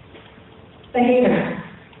the haters.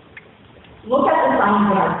 Look at the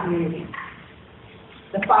signs in our community.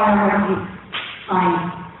 The fireworks sign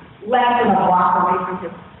less than a block away from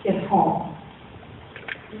his home.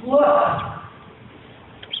 Look.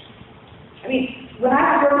 I mean, when I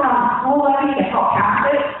was working on the school levy to help pass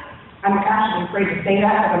it, I'm actually afraid to say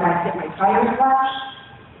that because I might get my tires slashed.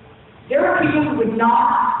 There are people who would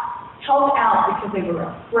not help out because they were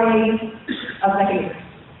afraid of the haters.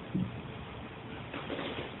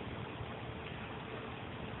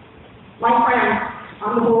 My friends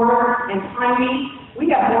on the board and behind me, we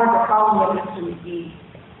have more of a problem than Mr. McGee.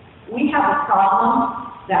 We have a problem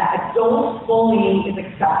that adult bullying is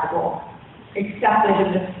accepted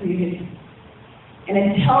in this community. And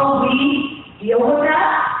until we deal with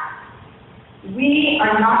that, we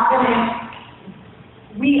are not going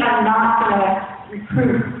to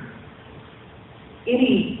recruit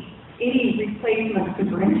any replacement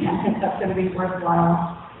superintendent that's going to be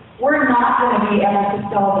worthwhile. We're not going to be able to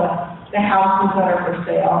sell the houses that are for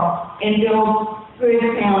sale and build good,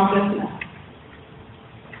 sound business.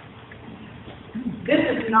 This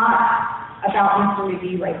is not about Mr.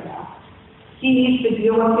 McGee right now. He needs to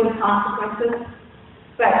deal with his consequences.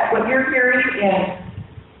 But what you're hearing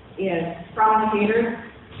is from the haters,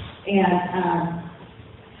 and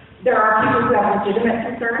there are people who have legitimate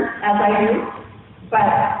concerns, as I do, but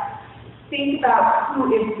think about who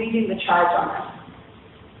is leading the charge on this.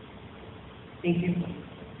 Thank you.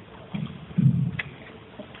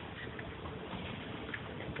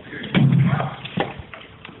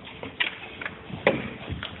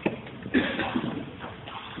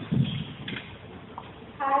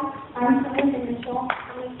 I'm Florence Mitchell.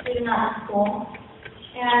 I'm a student at the school.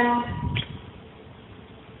 And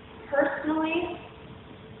personally,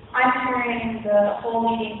 I'm hearing the whole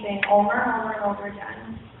meeting thing over and over and over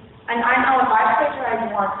again. And I know if I plagiarize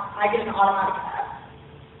once, I get an automatic F.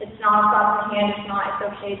 It's not across my hand, it's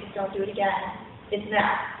okay, just don't do it again. It's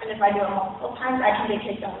next. And if I do it multiple times, I can get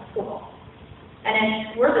kicked out of school. And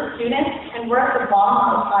if we're the students and we're at the bottom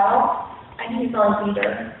of the pile, and he's our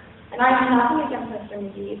leader. And I have nothing against Mr.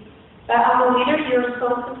 McGee. But as a leader, you're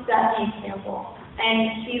supposed to set the example.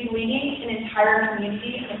 And he's leading an entire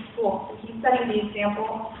community and a school. So he's setting the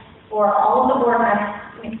example for all of the board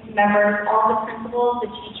members, all the principals, the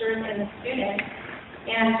teachers, and the students.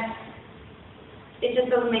 And it just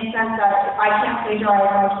doesn't make sense that if I can't plagiarize,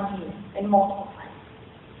 I can do it multiple times.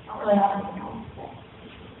 I don't really have anything else to say.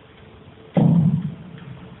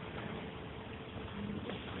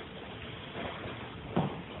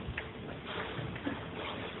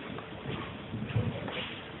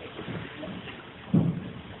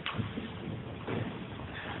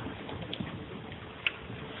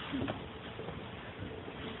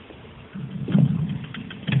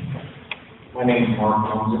 My name is Mark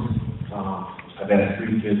Thompson. I've had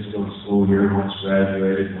 3 kids go to school here. One's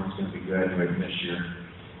graduated, one's going to be graduating this year.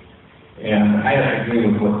 And I have to agree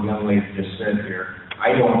with what the young lady just said here.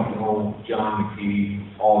 I don't know John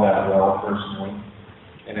McGee all that well personally,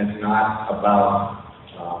 and it's not about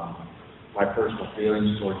my personal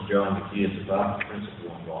feelings towards John McGee. It's about the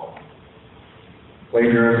principle involved.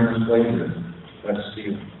 Plagiarism is plagiarism. That's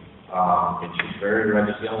Steve. And she's very right.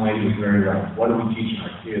 This young lady was very right. What are we teaching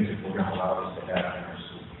our kids if we're going to allow this to happen in our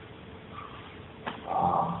school?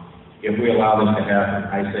 If we allow this to happen,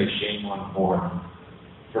 I say shame on the board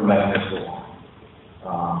for letting this go on.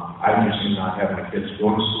 I'm just not having the kids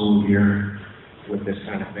go to school here with this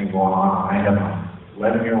kind of thing going on. I have my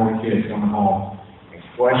 11-year-old kid coming home and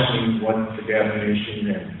questioning what the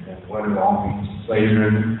definition and what it all means.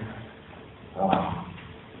 Plagiarism,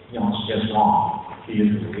 it's just wrong. He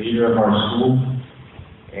is the leader of our school,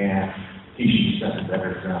 and he should set a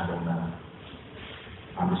better example than that.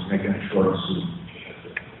 I'm just making it short and sweet.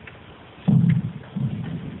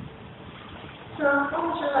 So, what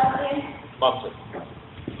was your last name? Munson.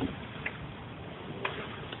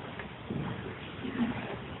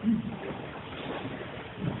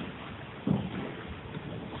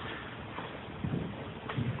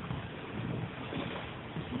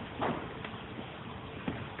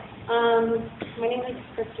 My name is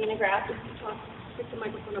Christina Graff. Pick the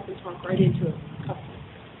microphone up and talk right into it.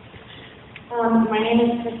 My name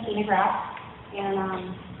is Christina Graff,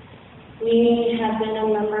 and we have been a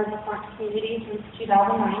member of the Florence community since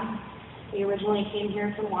 2009. We originally came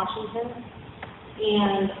here from Washington,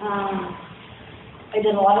 and I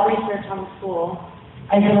did a lot of research on the school.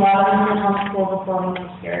 I did a lot of research on the school before we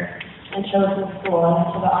moved here and chose the school. I went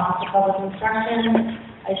to the Office of Public Instruction.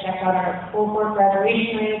 I checked out our school board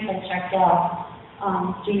graduation rates. I checked out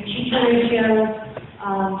student-teacher ratios.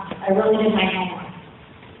 I really did my homework.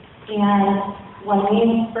 And when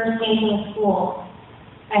we first came to the school,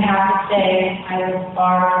 I have to say I was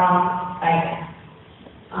far from excited.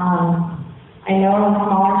 I know in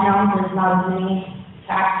smaller towns there's not as many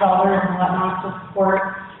tax dollars and whatnot to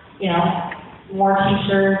support, more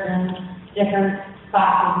teachers and different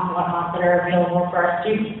classes and whatnot that are available for our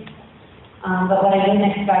students. But what I didn't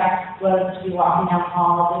expect was to be walking down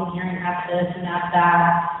halls and hearing at this and at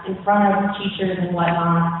that in front of teachers and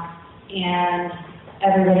whatnot, and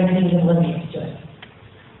everybody being oblivious to it.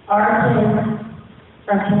 Our kids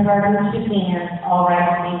from kindergarten to seniors all ride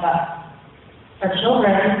the same bus. Our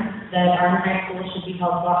children that are in high school should be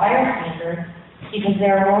held to a higher standard because they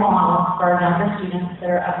are role models for our younger students that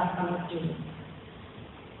are up-and-coming students.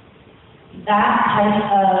 That type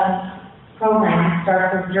of program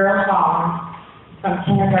starts with zero tolerance from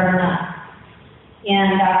kindergarten up.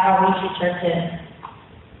 And that's how we teach our kids.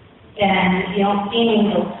 And you don't see any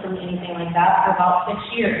growth from anything like that for about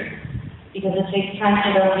 6 years, because it takes time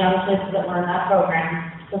for those young kids that were in that program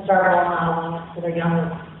to start role modeling it to their younger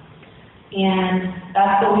ones. And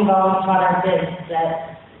that's what we've always taught our kids,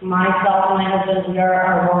 that myself and my husband, we are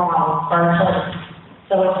our role models for our children.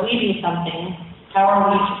 So if we do something, how are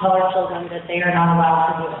we to tell our children that they are not allowed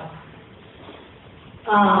to do it?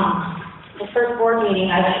 The first board meeting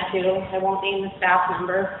I went to, I won't name the staff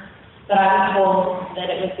member, but I was told that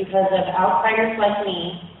it was because of outsiders like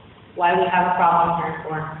me why we have a problem here in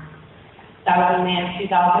Florence. That was in May of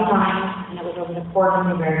 2009, and it was over the Port of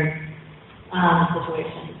Newberry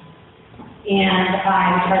situation. And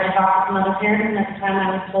I tried to talk to some other parents, and at the time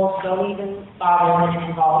I was told, don't even bother getting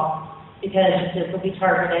involved, because this will be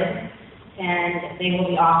targeted, and they will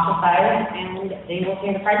be ostracized, and they will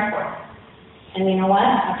pay the price for it. And you know what?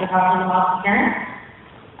 After talking to lots of parents,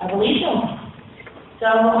 I believed them. So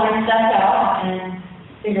I stepped out and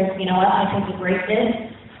figured, you know what? I think they're great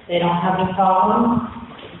kids. They don't have any problems,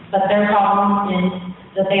 but their problem is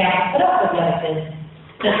that they have to put up with the other kids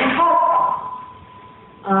that can cause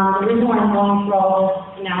problems. The reason why I'm going through all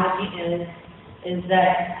this analogy is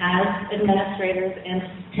that as administrators and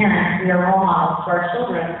parents, we are role models to our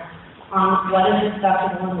children on what is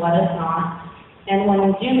acceptable and what is not, and when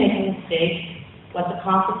we do make a mistake, what the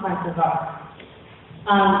consequences are.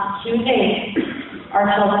 To date, our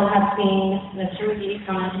children have seen Mr. McGee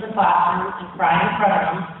come into the classroom and cry in front of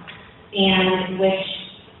them, and which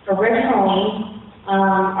originally,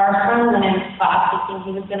 our son went into class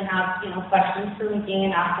thinking he was going to have, questions for McGee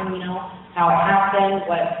and ask him, how it happened,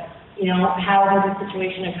 how did the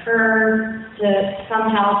situation occur, to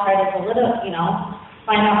somehow try to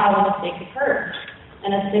find out how the mistake occurred.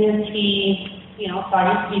 And as soon as he,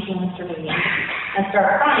 started speaking with Mr. McGee and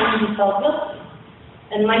started crying, he felt guilty.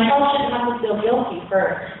 And my child shouldn't have to feel guilty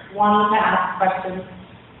for wanting to ask questions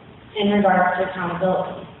in regards to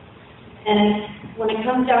accountability. And when it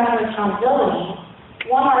comes down to accountability,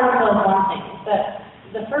 one article is one thing, but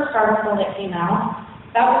the first article that came out,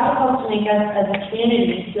 that was supposed to make us as a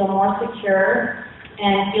community feel more secure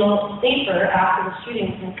and feel safer after the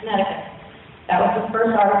shootings in Connecticut. That was the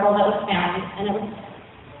first article that was found, and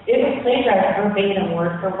it was plagiarized verbatim,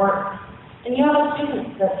 word for word. And you have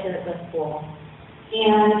students that sit at this school,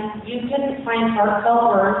 and you couldn't find heartfelt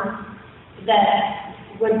words that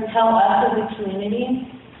would tell us as a community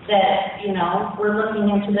that, we're looking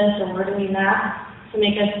into this and we're doing that to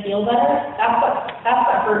make us feel better. That's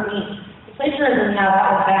what hurt me. The plagiarism, now that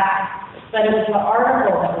was bad, but it was the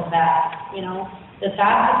article that was bad,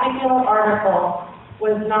 that particular article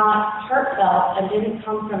was not heartfelt and didn't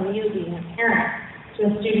come from you being a parent to a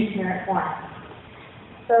student here at Florence.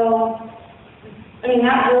 So,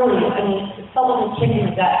 that really, it felt like a kick in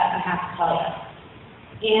the gut, I have to tell you.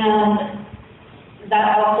 And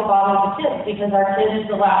that also bothered the kids, because our kids,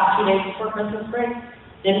 the last 2 days before Christmas break,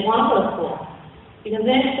 didn't want to go to school, because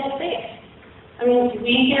they didn't feel safe.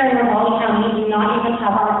 We here in Missoulian County do not even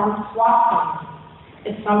have our own SWAT team.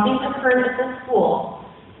 If something occurs at this school,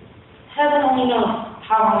 heaven only knows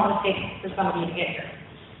how long it will take for somebody to get here.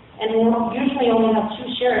 And we usually only have 2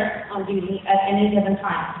 sheriffs on duty at any given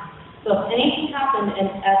time. So if anything happened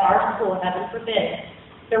at our school, heaven forbid,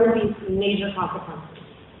 there would be major consequences.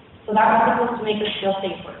 So that was supposed to make us feel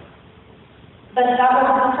safer. But that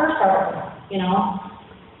wasn't the first article,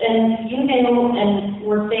 And you knew, and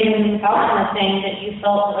we're saying, Falcon is saying that you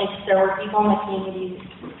felt like there were people in the community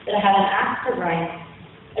that had an axe to grind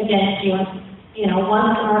against you. And,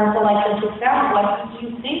 once an article like this was found, what did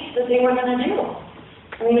you think that they were going to do?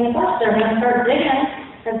 Of course, they're going to start digging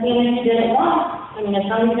and seeing if you did it once. If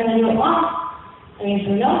somebody's going to do it once,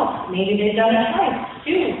 who knows? Maybe they've done it twice,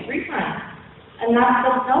 2, 3 times. And that's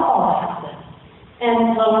the snowball that happens.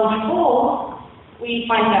 And lo and behold, we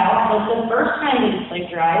find out that the first time that he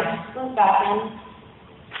plagiarized was back in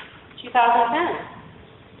 2010.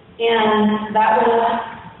 And that was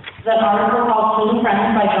the article called Team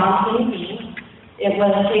Friends by John McGee. It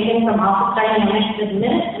was taken from Office Dynamics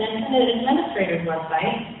Administrator's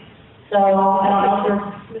website. So I don't know if there's...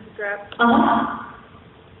 Ms. Graff?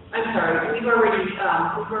 I'm sorry, we've already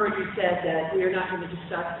said that we are not going to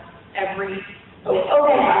discuss every. Okay.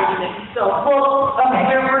 So, Well, okay.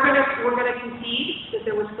 we're gonna concede that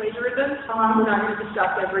there was plagiarism. We're not gonna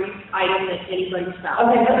discuss every item that anybody's found.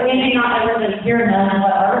 Okay, but maybe not everybody here knows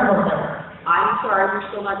what articles there were. I'm sorry, we're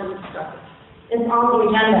still not gonna discuss it. It's on the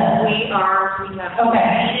agenda. We have Okay.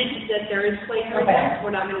 conceded that there is plagiarism. Okay.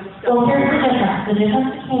 We're not gonna discuss Well, it. here's the difference. The difference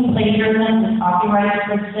between plagiarism and copyright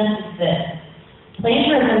infringement is this.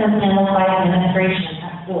 Plagiarism is handled by administration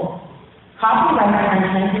at school. Copyright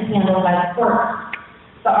infringement is handled by the court.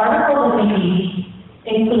 The article that McGee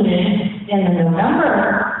included in the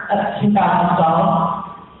November of 2012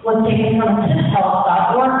 was taken from the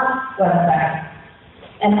TIPHealth.org website.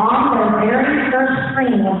 And on their very first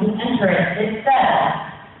screen, when you enter it, it says,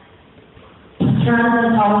 terms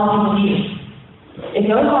and policies of use. It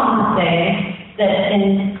goes on to say that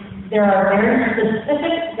there are very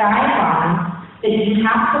specific guidelines that you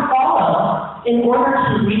have to follow in order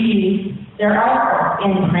to reuse their article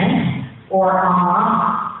in print or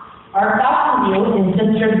online. Our Falcon View is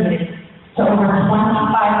distributed to over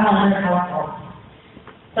 2,500 households.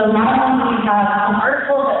 So not only do we have an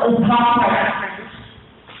article that was copyright infringed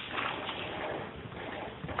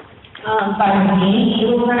by McGee, it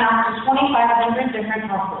was run out to 2,500 different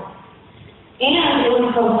households. And it was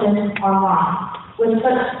posted online, which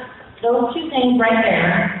puts those two things right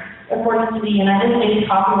there, according to the United States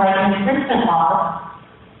copyright infringement laws,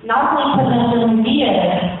 not only potentially be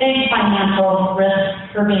a big financial risk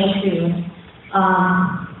for being sued,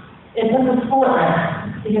 it puts the school at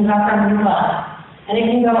risk, because that's our new law. And it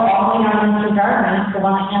can go all the way down to Mr. Gardner, the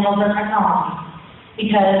one that handles our technology,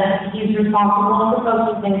 because he's responsible for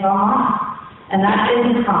posting things online. And that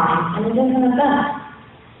is a crime, and it is an offense.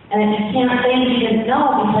 And you can't say you didn't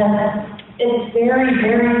know, because it's very,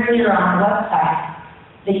 very clear on the website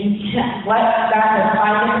that you can't, there's 5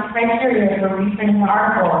 different criteria for reprinting the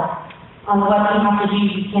article on what you have to do.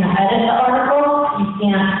 You can't edit the article, you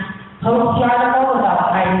can't post the article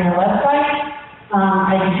without citing your website.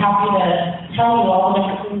 I'd be happy to tell you all the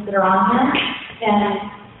different things that are on here.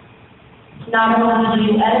 And not only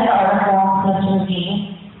do you edit the article, Mr.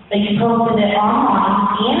 McGee, but you posted it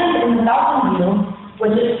online and in the Falcon View,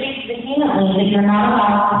 which it states vehemently that you're not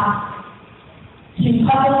allowed to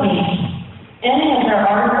publicate any of their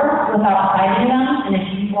articles without citing them, and if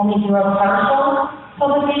you only do a partial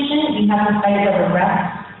publication, you have to cite where the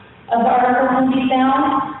rest of the article can be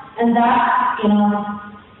found, and that,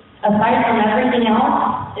 aside from everything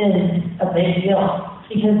else, is a big deal,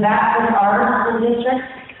 because that puts our school district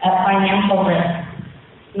at financial risk.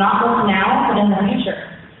 Not just now, but in the future.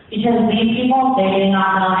 Because these people, they may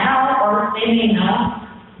not know now, or they may know,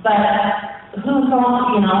 but who's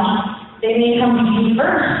going, they may come to you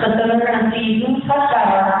first, but then they're going to see who touched that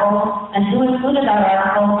article and who included that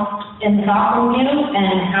article in the Falcon View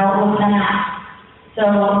and how it was sent out. So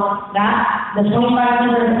the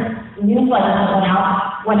 2,500 newsletters that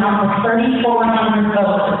went out to 3,400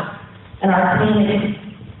 voters in our community.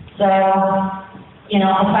 So,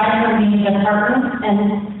 aside from being disheartened,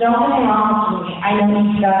 and don't get me wrong with me, I know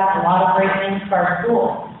we've got a lot of great things for our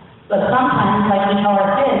school, but sometimes, like we tell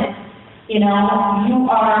our kids,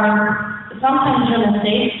 sometimes your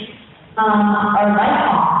mistakes are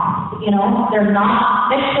lifelong. They're not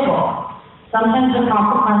fixable. Sometimes the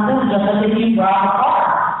consequences, just like if you rob a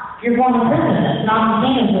car, you're going to prison. It's not the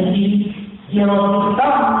same as if you steal a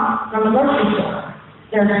thumb from the grocery store.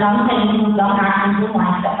 There are some things, some actions in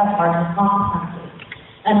life that have hard consequences.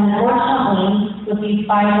 And unfortunately, with these 5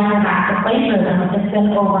 different acts of plagiarism, it's been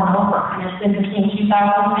over and over, and it's been between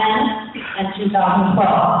 2010 and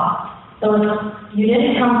 2012. So you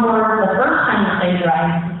didn't come forward the first time you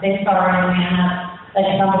plagiarized, they saw a man up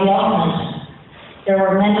like somebody else mentioned. There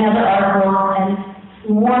were many other articles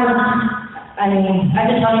and more, I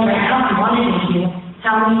can tell you right now, if you wanted me to,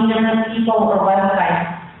 how many different people or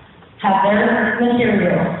websites have their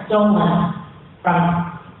material stolen from them.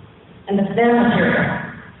 And it's their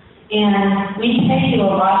material. And we pay you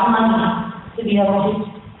a lot of money to be able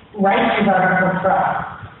to write these articles for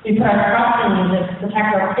us. We put our trust in you to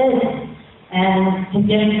protect our kids and to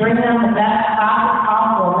bring them the best classes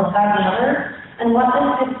possible, this, that, and the other. And what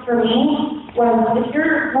this did for me was, if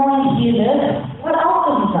you're going to do this, what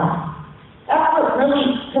else have you done? That's what really,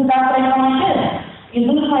 because that's what I tell my kids.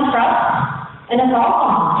 You lose my trust, and it's all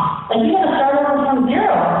gone. Like, you gotta start over from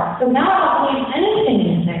zero. So now I don't believe anything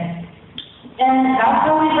you say. And that's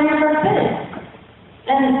how we bring up our kids.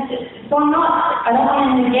 And so I don't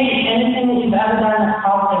want to negate anything that you've ever done that's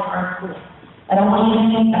positive for our school. I don't want you to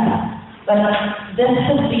think that. But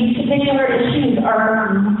these particular issues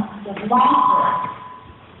are monstrous.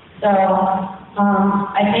 So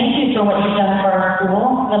I thank you for what you've done for our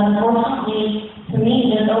school, but unfortunately, to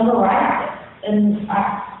me, this overrides it. And,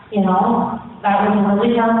 that was a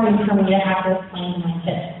really hard thing for me to have to explain to my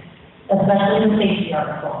kids, especially the safety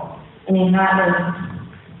article. I mean, that was,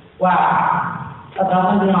 wow,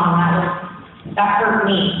 above and beyond. That hurt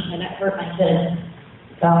me, and it hurt my kids.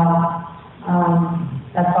 So,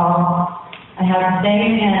 that's all I have to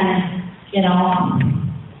say. And,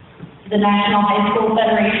 the National High School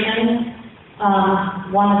Federation,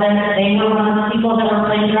 they were one of the people that were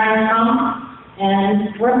plagiarized from,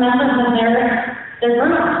 and we're members of their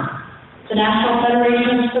group, the National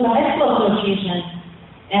Federation for the High School Association.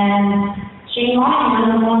 And Shane Lyman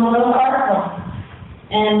was one of those articles.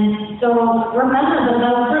 And so we're members of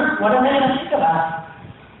those groups. What are they going to think of us?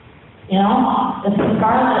 It's a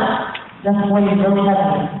scar that's weighing really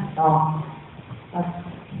heavily. So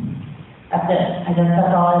that's it. I guess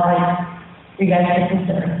that's all I'd like for you guys to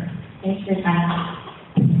consider. Thanks for your time.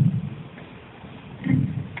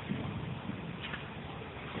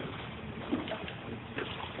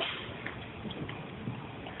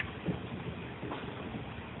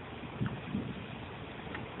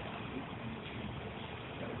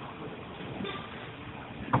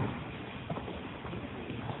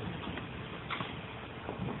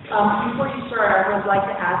 Before you start, I would like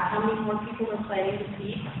to ask how many more people are planning to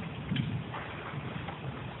speak?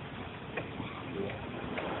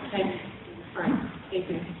 Okay. All right. Thank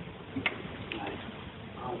you.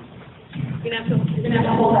 You're going to have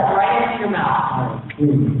to hold that right into your mouth.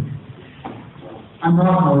 I'm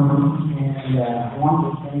Rob Morgan, and I want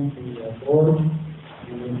to thank the board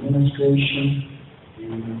and the administration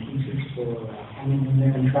and the teachers for hanging in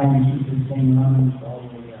there and trying to keep this thing running with all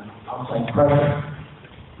the outside pressure.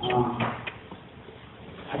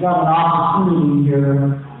 I got an opportunity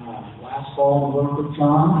here last fall to work with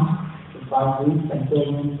John for 5 weeks. I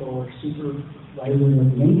filled in for supervisor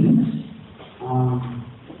of maintenance.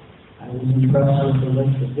 I was impressed with the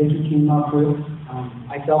list that Vicki came up with.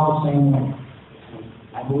 I felt the same way.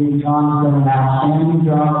 I believe John's done an outstanding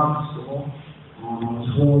job at the school. I was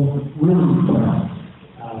really impressed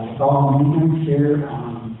with all the maintenance here.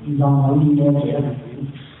 He's on the leading edge of everything.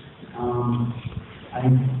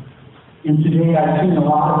 And today I've seen a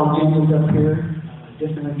lot of agendas up here,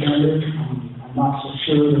 different agendas. I'm not so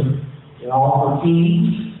sure that they're all for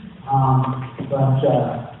teams, but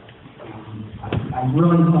I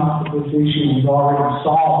really thought that this issue was already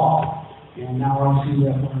solved, and now I see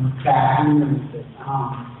that we're back here with it.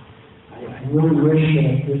 I really wish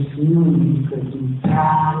that this community could be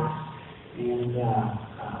past this and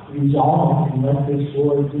resolve it and let this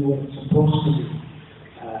board do what it's supposed to do.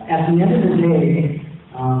 At the end of the day,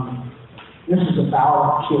 this is about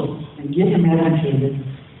our kids and get them educated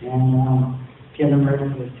and get them ready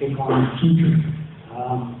to take on the future.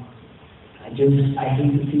 I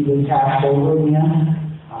hate to see this passed over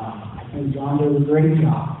again. I think John did a great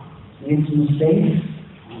job. Made some mistakes,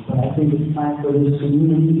 but I think it's time for this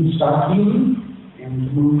community to start healing and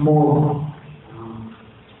to move forward.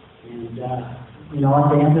 At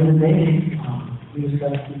the end of the day, we just got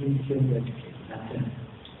to keep these kids educated. That's it.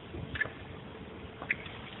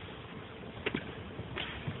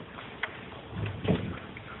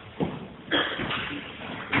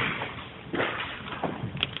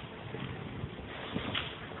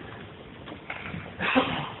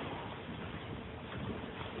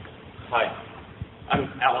 Hi, I'm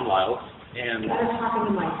Alan Lyles, and... You got to talk in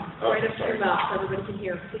the mic, right up to your mouth so everybody can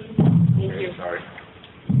hear, please. Thank you. Sorry.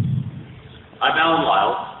 I'm Alan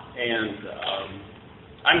Lyles, and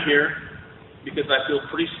I'm here because I feel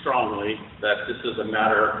pretty strongly that this is a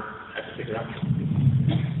matter... I have to pick it up?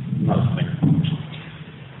 Not a finger.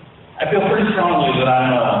 I feel pretty strongly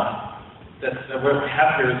that that what we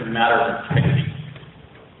have here is a matter of integrity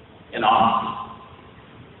and honesty.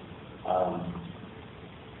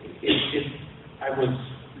 I was,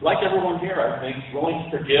 like everyone here, I think, willing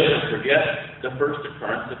to forgive and forget the first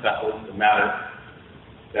occurrence if that was the matter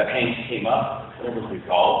that Haynes came up, whatever we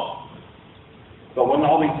call. But when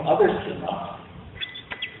all these others came up,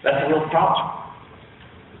 that's a real problem.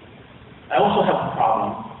 I also have a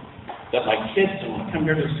problem that my kids, when I come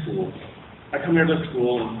here to school, I come here to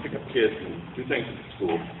school and pick up kids and do things at the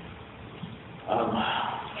school.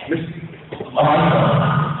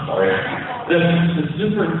 The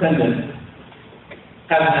superintendent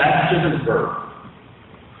has an adjective and verb.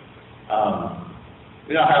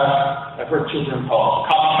 How I've heard children call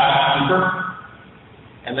copycat paper,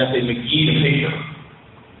 and that they McGee the paper.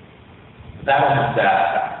 That was a bad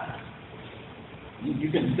fact.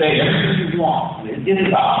 You can say everything you want, and it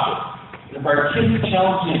is opposite. And if our kids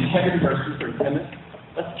challenge the integrity of our superintendent,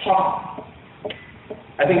 let's try.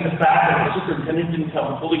 I think the fact that the superintendent didn't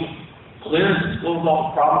come fully clear and disclose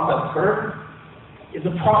all the problems that occurred is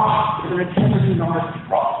a problem. It's an integrity and honesty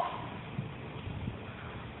problem.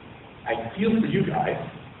 I feel for you guys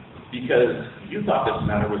because you thought this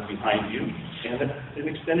matter was behind you and it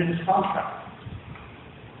extended his contract.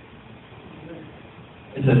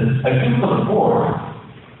 It's I feel for the board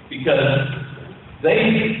Because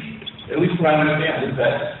they, at least what I understand, is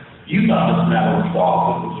that you thought this matter was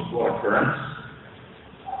solved, which is what occurrence.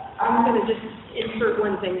 I'm going to just insert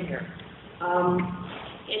one thing here.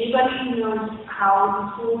 Anybody who knows how the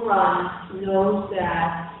school runs knows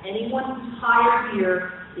that anyone who's hired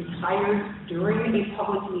here is hired during a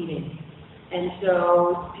public meeting. And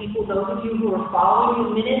so people, those of you who are following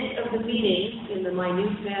the minutes of the meeting in the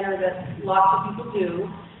minute manner that lots of people do,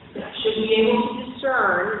 should be able to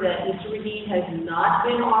discern that Mr. McGee has not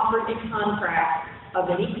been offered a contract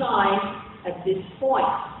of any kind at this point.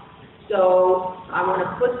 So I want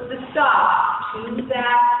to put the stop to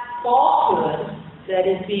that falsehood that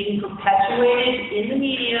is being perpetuated in the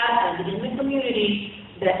media and in the community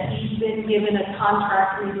that he's been given a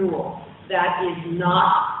contract renewal. That is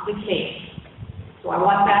not the case. So I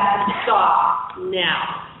want that to stop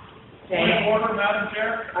now. Okay? Order, Madam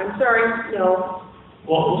Chair? I'm sorry, no.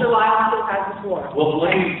 Well, Mr. Lyle still has the floor. well,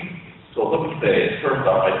 let me say, first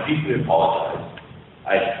off, I deeply apologize.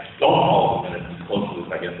 I don't follow the minutes as closely as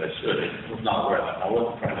I guess I should. I was not aware of that. I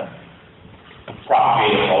wasn't trying to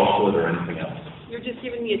propagate a falsehood or anything else. You're just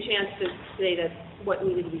giving me a chance to say that what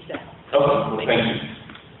needed to be said. Okay, well, thank you.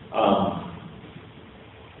 I'm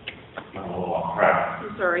a little off track.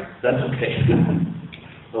 I'm sorry. That's okay.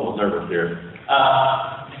 A little nervous here.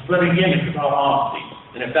 But again, it's about honesty.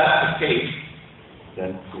 And if that's the case,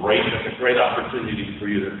 then great. It's a great opportunity for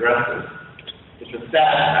you to address this. It's a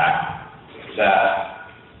sad fact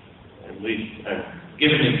that, at least,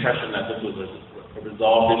 given the impression that this was a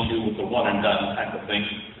resolved issue with a one and done type of thing,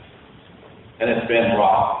 and it's been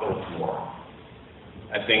brought before.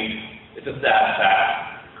 I think it's a sad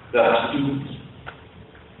fact that our students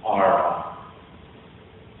are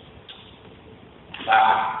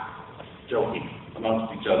laughing, joking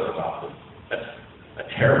amongst each other about this. That's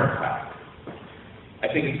a terrible fact. I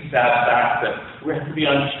think it's a sad fact that we have to be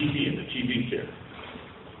on TV and the TV's here.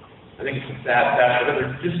 I think it's a sad fact that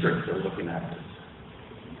other districts are looking at this.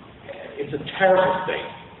 It's a terrible thing.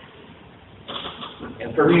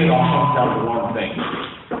 And for me, it all comes down to one thing: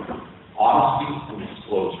 honesty and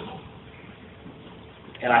disclosure.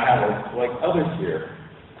 And I have, like others here,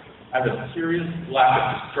 I have a serious lack of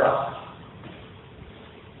distrust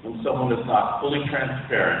when someone is not fully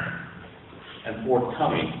transparent and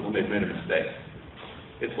forthcoming when they've made a mistake.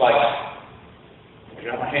 It's like, I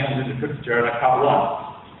got my hands in the cookie jar and I caught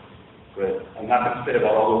one, but I'm not going to say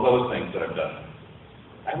about all those other things that I've done.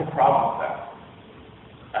 I have a problem with that.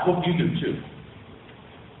 I hope you do too.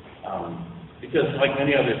 Because like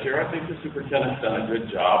many others here, I think the superintendent's done a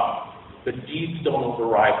good job, but deeds don't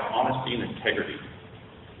override honesty and integrity.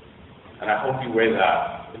 And I hope you weigh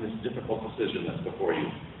that in this difficult decision that's before you.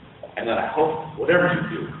 And then I hope, whatever you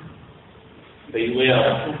do, that you lay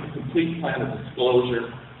out a complete plan of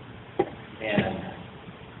disclosure and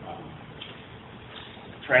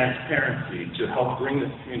transparency to help bring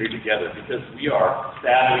this community together, because we are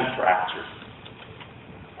sadly fractured.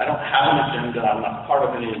 I don't have an agenda. I'm not part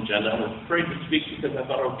of any agenda. I was afraid to speak because I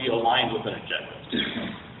thought it would be aligned with an agenda.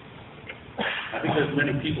 I think there's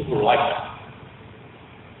many people who are like that.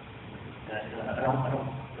 And I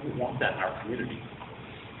don't want that in our community.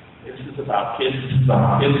 This is about kids. It's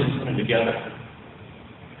about kids coming together.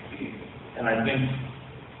 And I think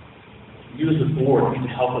you as a board need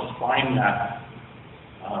to help us find that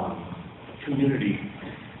community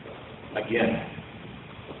again.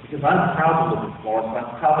 Because I'm proud to live in Florence, and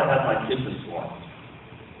I'm proud to have my kids in Florence.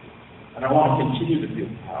 And I want to continue to feel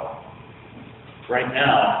proud. Right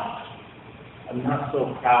now, I'm not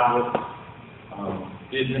so proud with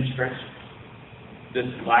the administration. This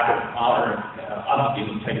lack of honesty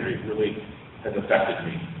and integrity really has affected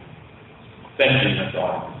me. Thank you, that's all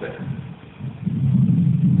I have to say.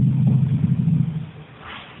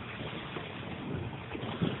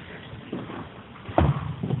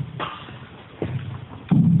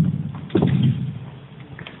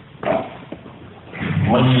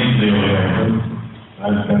 My name is Dale.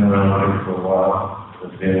 I've been around here for a while.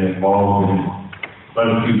 I've been involved in quite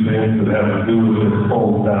a few things that have to do with this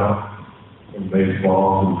whole town, from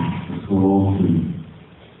baseball to schools to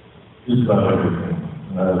just about everything.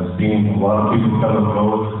 I've seen a lot of people come and go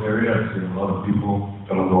in this area. I've seen a lot of people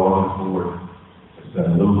come and go on this board. I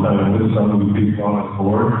spent a little time with some of the people on this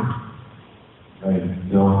board. I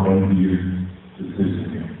don't envy your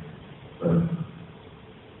decision here. But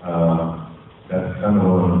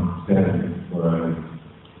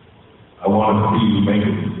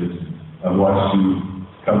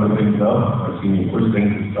up, I've seen you push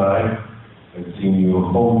things aside, I've seen you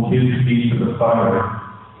hold kids' feet to the fire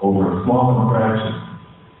over a small infraction.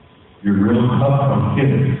 You're real tough on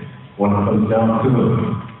kids when it comes down to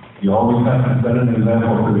it. You always have to set an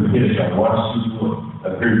example for the kids. I watched you do it.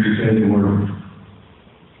 I've heard you say the word.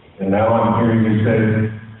 And now I'm hearing you say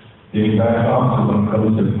the exact opposite when it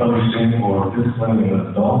comes to punishing or disciplining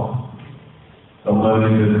an adult. Somebody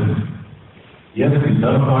that, yes, he's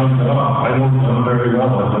done a fine job. I know him very well.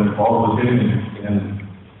 I've been involved with him in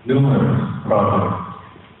numerous projects.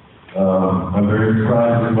 I'm very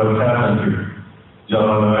surprised at what's happened here.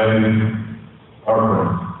 John and I are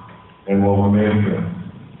friends, and we'll remain friends.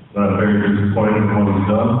 But I'm very disappointed in what he's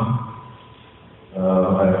done.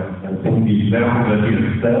 I think the example that he has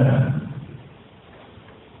set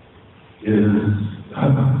is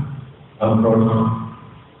unfortunate.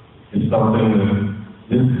 It's something that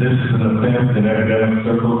this is an offense in academic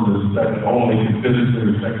circles that is second only to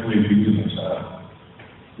physically or sexually abusing a child.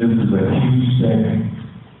 This is a huge thing.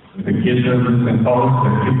 If a kid does this in college,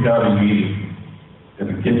 they're kicked out immediately. If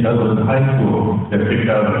a kid does it in high school, they're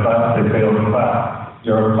kicked out of the class, they fail the class.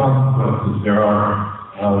 There are consequences.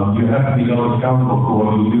 You have to be held accountable for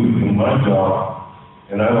what you do. In my job,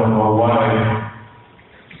 and I don't know why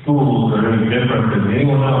schools are any different than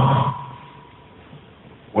anyone else.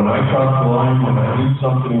 When I cross the line, when I do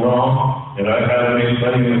something wrong, and I have made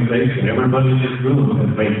plenty of mistakes, and everybody in this room has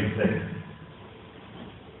made mistakes.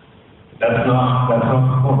 That's not the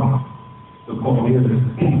point. The point is,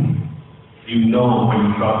 you know when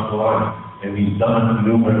you cross the line, and he's done it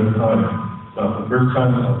numerous times. It's not the first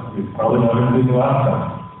time, it's probably not going to be the last time.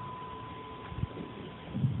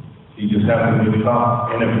 You just have to be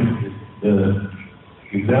caught. And if the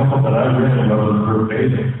example that I read was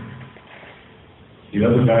verbatim, the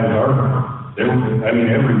other guy's argument,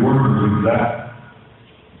 every word was exact.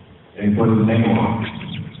 And he put his name on it.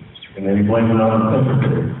 And then he blamed it on the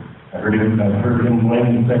secretary. I heard him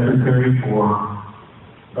blame the secretary for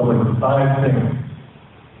probably 5 things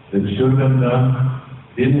that should have been done,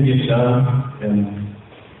 didn't get done, and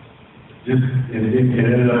just it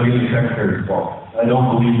ended up being the secretary's fault. I don't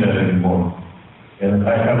believe that anymore. And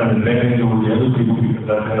I have an advantage over the other people because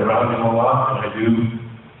I've been around him a lot, and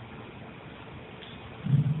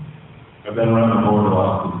I've been around the board a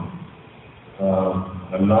lot.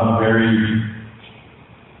 I'm not I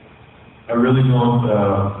really don't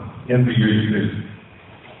envy your decision.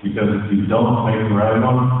 Because if you don't make the right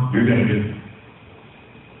one, you're going to get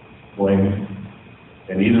blamed.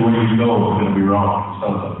 And either way you go, it's going to be wrong for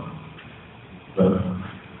something. But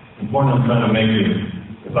the point I'm trying to make is,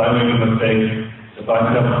 if I make a mistake, if I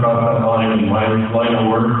step across that line in my line of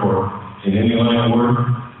work or in any line of work,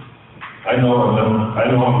 I know I'm done.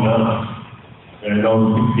 And I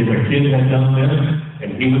know if a kid had done this,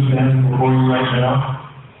 and he was standing before you right now,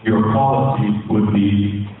 your policy would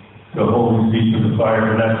be to hold his feet to the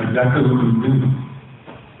fire, and that's exactly what we do.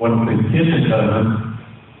 When the kid does it,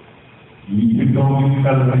 you don't use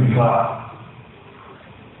kind of any class.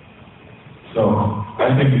 So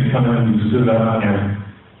I think it's time you stood out and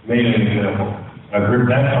made an example. I've heard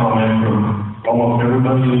that comment from almost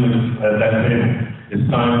everybody at that table. It's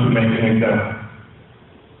time to make an example.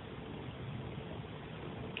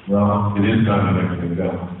 Well, it is time to make an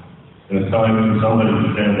example. And it's time for somebody to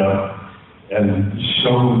stand up and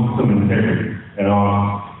show some integrity and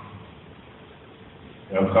honesty.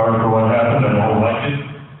 I'm sorry for what happened. I don't like it.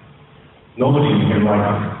 Nobody in here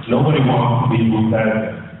likes it. Nobody wants to be looked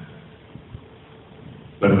at.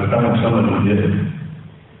 But it's time somebody did it.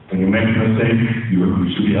 When you make a mistake, you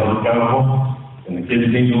should be held accountable. And the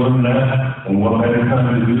kids need to learn that. And what better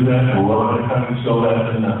time to do that, or what better time to show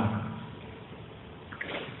that than now.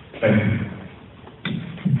 Thank you.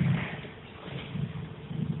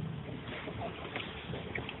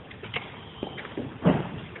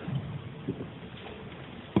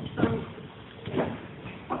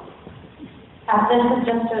 This is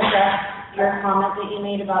just to address your comment that you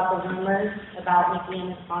made about the rumors about McGee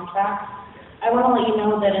and his contract. I want to let you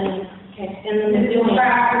know that in the Missoulian...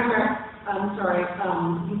 I'm sorry,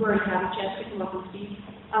 you've already had a chance to come up and speak.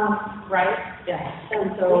 Right? Yes.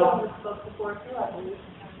 And so... We spoke before too, I believe.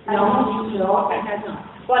 No, it has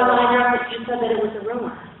not. Well, I want to address that you said that it was a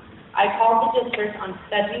rumor. I called the district on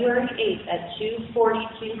February 8th at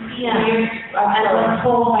 2:42 p.m. and was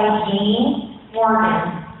told by Jean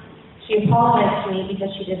Morgan. She apologized to me because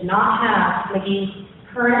she did not have McGee's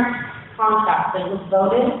current contract. It was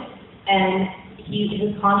voted, and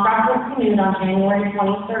his contract was renewed on January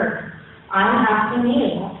 23rd. I'm asking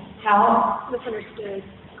you how... Misunderstood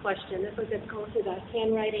question. If we could go through the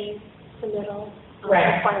handwriting, submittal,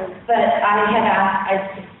 right. requirements. But I had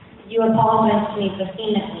asked, you apologized to me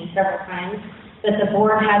vehemently several times that the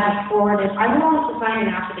board had forwarded, I'm willing to sign an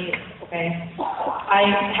affidavit, okay? I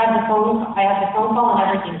had the phone call and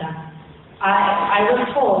everything done. I was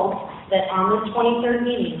told that on the 23rd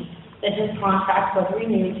meeting, that his contract was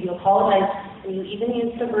renewed, you apologized, and you even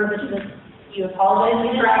used the verbiage that you apologized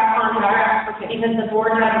in your contract, because the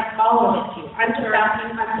board hadn't followed it to you. I'm just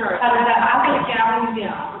asking, I'm sorry. how did that happen? I'm gathering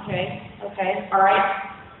down, okay? Okay, All right.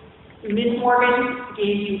 Ms. Morgan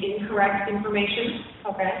gave you incorrect information.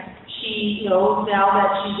 okay. She knows now that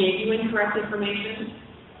she gave you incorrect information.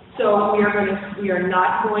 So we are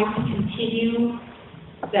not going to continue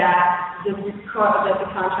that the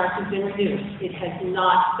contract has been reduced. It has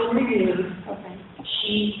not been renewed. Okay.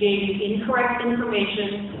 She gave you incorrect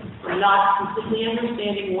information. We're not completely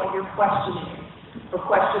understanding what your question is. Her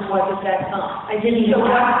question was at that time. I didn't even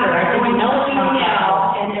ask her. I didn't know it was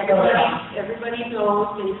now, and everybody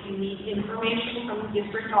knows that if you need information from the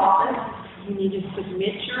district office, you need to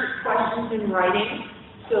submit your questions in writing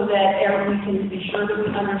so that we can be sure that we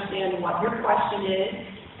understand what your question is,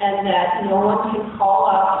 and that no one can call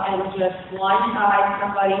up and just blindside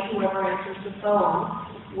somebody, whoever answers the phone.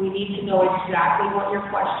 We need to know exactly what your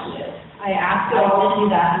question is. I asked her to do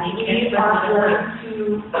that, and We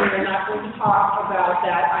are not going to talk about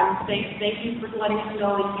that. Thank you for letting us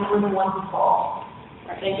know that you were the one who called.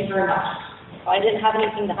 Thank you very much. Well, I didn't have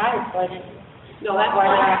anything to hide, so I didn't. No, that's Why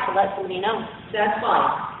did I fine. have to let somebody know? That's fine.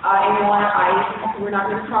 We're not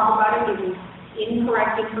going to talk about it. It was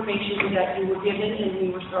incorrect information that you were given, and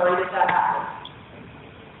we were sorry that happened.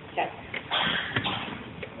 Okay.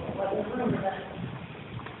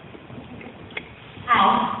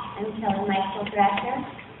 Hi, I'm Kelly Michael Director,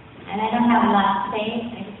 and I don't have a lot to say.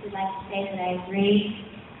 I just would like to say that I agree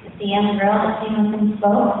with the young girl that came up and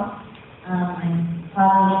spoke. I'm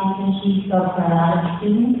probably thinking she spoke for a lot of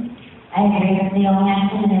students. I agree with Leo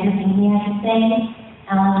Hansen and everything he had to say.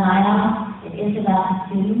 Alan Lyle, it is about the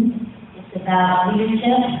students. It's about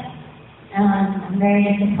leadership. I'm very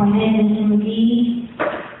disappointed in Mr. McGee.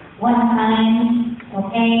 One time,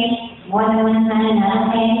 okay. More than one time, not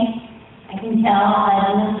okay. I can tell by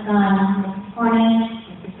the look on Mrs. Cornish,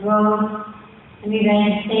 Mrs. Rhodes, and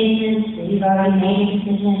rewriting stages that you've already made a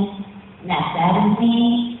decision, and that saddens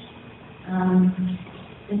me.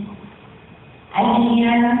 I've been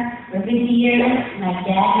here for 50 years. My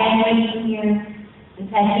dad graduated from here. We've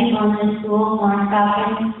had people in this school, Florence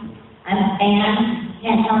Carlton. I'm a fan.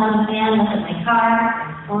 Can't tell I'm a fan. Look at my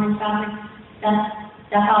car. Florence Carlton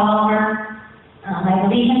stuff all over. I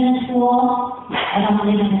believe in this school. I don't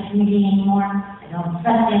believe in this community anymore. I don't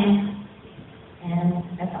trust him. And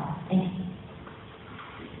that's all. Thank you.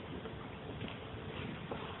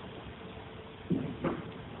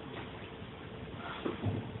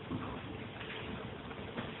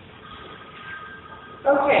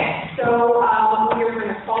 Okay, so we are going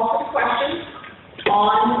to call for the question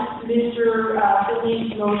on Mr.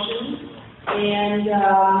 Finley's motion. And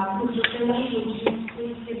Mr. Finley, would you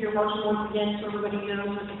please give your motion once again so everybody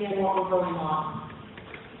knows again what we're voting on?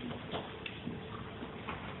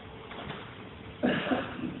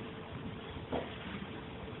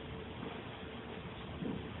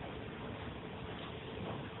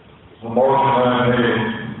 The motion I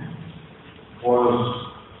made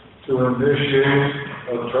was to initiate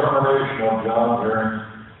a termination of job hearing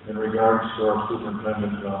in regards to our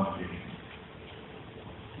superintendent, John McGee.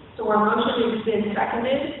 So our motion has been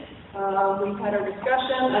seconded. We've had our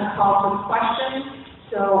discussion and called for the question.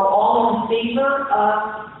 So all in favor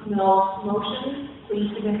of Mel's motion, please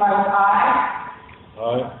signify with aye.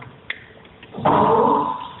 Aye.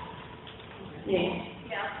 Opposed? Nay.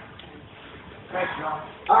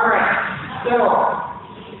 All right, so.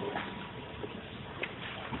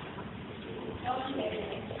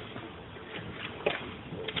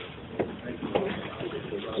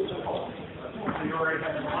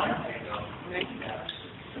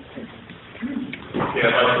 Okay,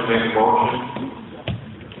 I'd like to make a motion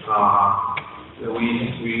that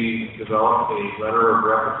we develop a letter of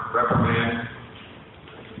reprimand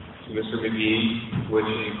to Mr. McGee, which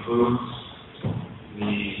includes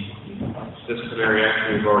the disciplinary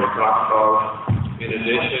action we've already talked about. In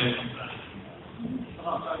addition,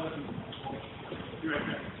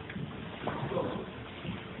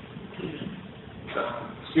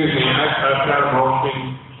 excuse me, I've got a motion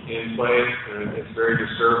in place, and it's very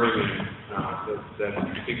disturbing, and that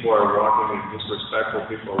people are walking, and disrespectful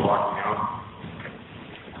people are walking out.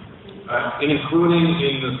 Including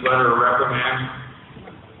in this letter of reprimand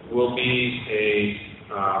will be a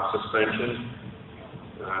suspension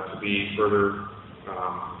to be further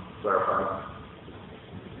clarified.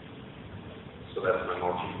 So that's my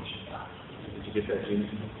motion. Did you get that, Gene?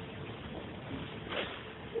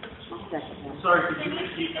 second that. Sorry, could you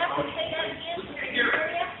repeat the motion?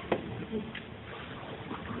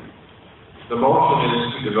 The motion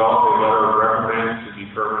is to develop a letter of reprimand to be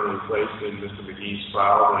permanently placed in Mr. McGee's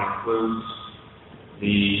file that includes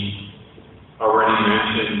the already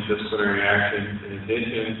mentioned disciplinary action. In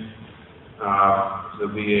addition,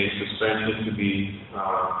 there'll be a suspension to be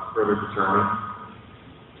further determined.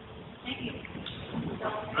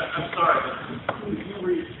 I'm sorry, but could you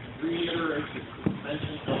reiterate the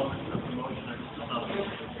suspension element of the motion? I'm still not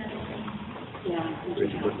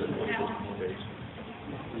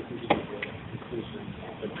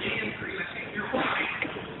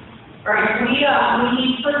All right, we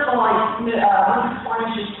first of all, Mrs.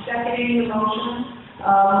 Florence is seconding the motion.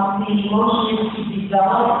 The motion is to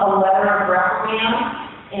develop a letter of reprimand,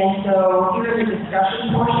 and so here in the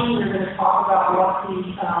discussion portion, we're going to talk about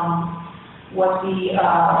what the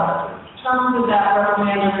terms of that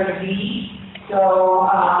reprimand are going to be. So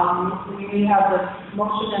we have the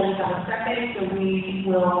motion and we have a second, so we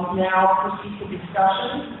will now proceed to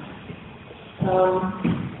discussion.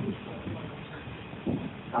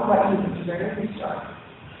 How about you, Mr. Berger? Please start.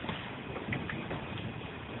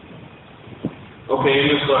 Okay, in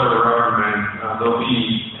this letter of reprimand, there'll be,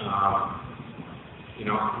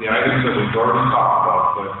 the items that we've already talked about,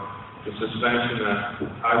 but the suspension that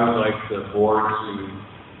I would like the board to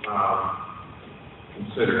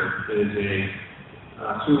consider is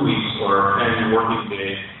a 2 weeks or 10 working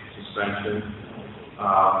day suspension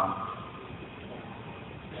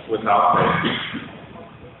without pay.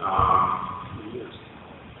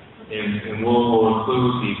 And we'll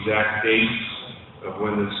include the exact dates of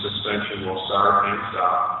when the suspension will start and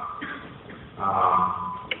stop.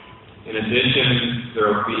 In addition, there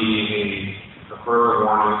will be a further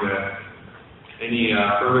warning that any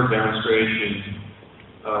further demonstration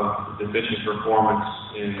of deficient performance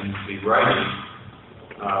in the writing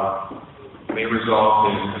may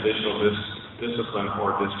result in additional discipline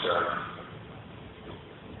or discharge.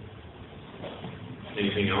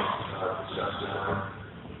 Anything else discussed now?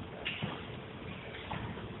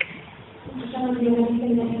 Mr. Chairman, do you have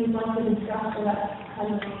anything that you'd like to discuss for that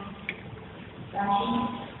kind of action?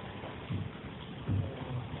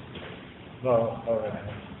 No, all right.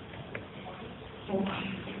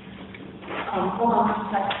 Hold on just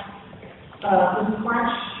a second. Mrs.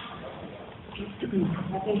 French?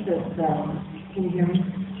 I think that, can you hear me?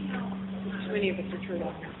 Too many of us are turned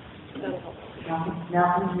off now. That'll help. Now,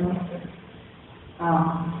 can you hear me?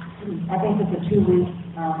 I think that the 2 week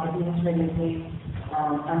administrative leave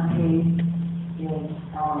unpaid is,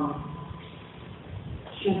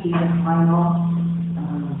 should be the final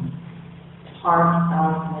part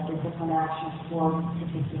of the discipline action for this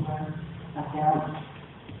particular offense.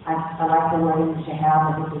 I like the wording to have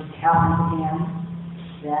that if this happens again,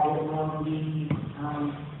 that it will be,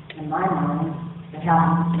 in my mind, if it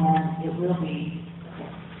happens again, it will be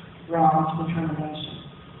grounds for termination.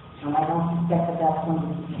 I don't suspect that that's going to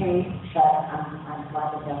be the case, but I'm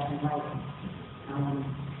glad that that's in writing.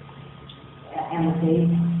 And the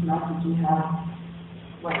date, Mike, did you have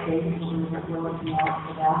what date we're looking at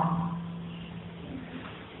for that?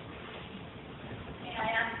 May I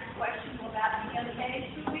ask a question? Will that be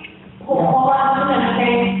okay 2 weeks? Hold on a minute,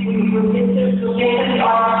 okay? We'll get to the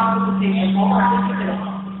audience participation. Hold on just a minute.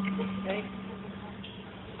 Okay?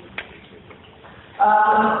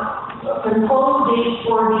 The proposed date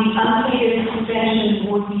for the unpaid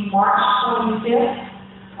suspension would be March 25th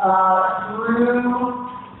through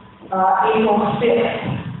April 5th.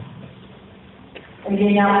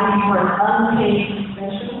 Again, that would be for an unpaid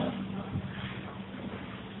suspension.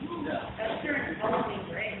 That's during spring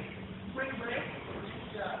break. Spring break?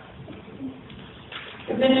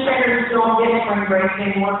 Administrators don't get spring break, they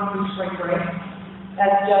work through spring break.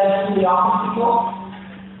 That's judged to the office people.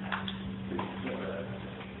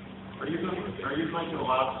 Are you going to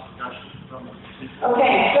allow discussion from the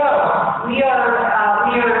Okay, so we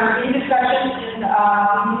are in discussion,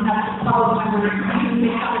 and we have some public members who may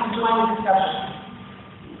come and join the discussion.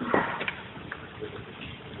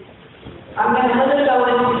 I'm going to limit those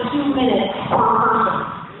to 2 minutes per person.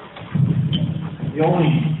 The only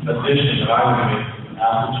addition that I would make,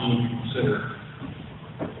 ask that you would consider,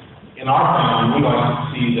 in our family, we like to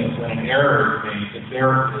see that when an error is made, that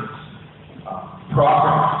there is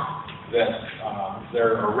progress, that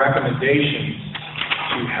there are recommendations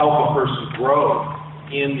to help a person grow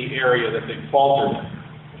in the area that they faltered in.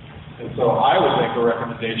 And so I would make a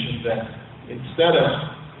recommendation that instead of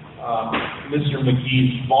Mr.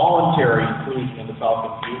 McGee's voluntary inclusion in the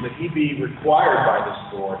Falcon View, that he be required by this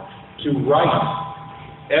board to write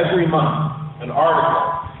every month an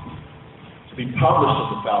article to be published in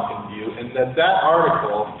the Falcon View, and that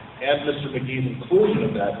article and Mr. McGee's inclusion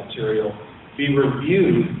of that material be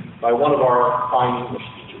reviewed by one of our fine English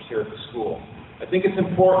teachers here at the school. I think it's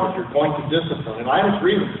important if you're going to discipline, and I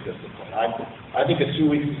agree with the discipline. I think a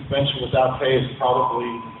 2-week suspension without pay is probably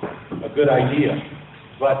a good idea.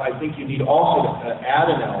 But I think you need also to add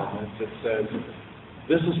an element that says,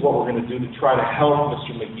 this is what we're going to do to try to help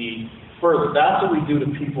Mr. McGee further. That's what we do to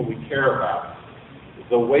people we care about.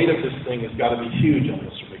 The weight of this thing has got to be huge on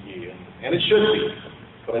Mr. McGee, and it should be.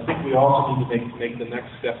 But I think we also need to make the next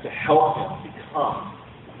step to help him become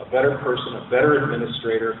a better person, a better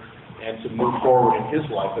administrator, and to move forward in his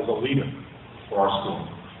life as a leader for our school.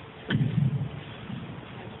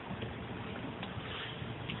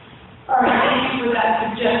 All right, thank you for that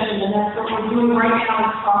suggestion, and that's what we're doing right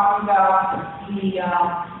now, is talking about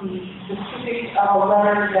the specifics of a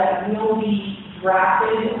letter that will be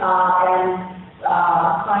drafted and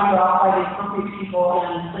signed off by the appropriate people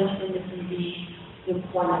and placed in the CV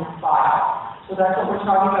employment file. So that's what we're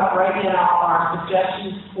talking about right now, are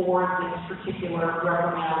suggestions for this particular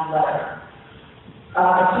reprimand letter.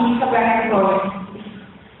 Can you come back to the podium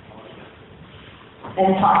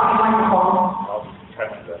and talk to the microphone? I'll try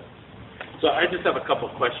to do that. So I just have a couple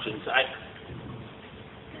of questions. I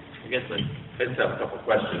guess I just have a couple of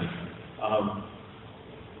questions.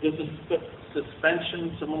 Does the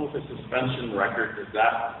suspension, someone with a suspension record, does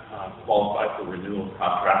that qualify for renewal of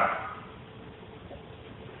contract?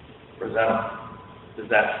 Or does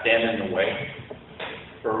that stand in the way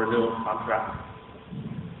for renewal of contract?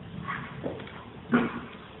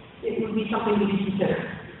 It would be something to be considered.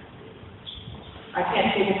 I can't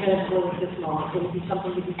say definitively at this moment. It would be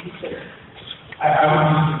something to be considered. I would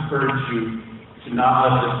just encourage you to not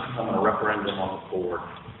let this become a referendum on the board.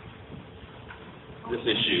 This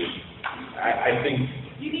issue, I think.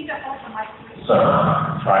 You need to hold the mic. Sorry,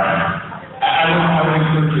 I'm trying. I would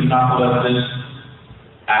encourage you not to let this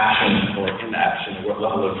action or inaction, what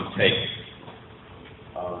level you take,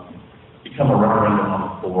 become a referendum on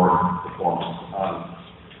the board performance,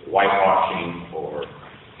 whitewashing, or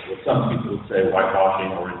what some people would say,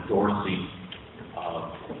 whitewashing or endorsing,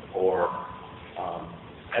 or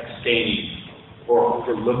abstaining or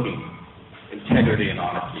overlooking integrity and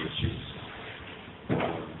honesty issues.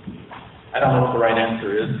 I don't know what the right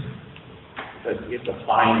answer is, but it's a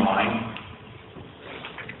fine line,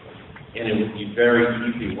 and it would be very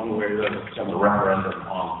easy, one way or the other, to become a referendum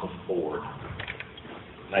on the board.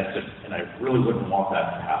 And I really wouldn't want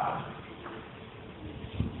that to happen.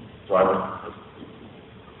 So I would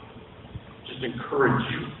just encourage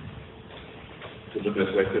you to look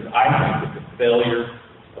this way, because I think it's a failure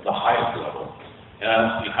of the highest level, and I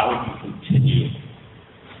don't see how we can continue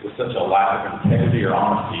with such a lack of integrity or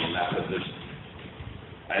honesty in that position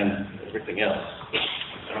and everything else.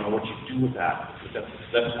 I don't know what you do with that, but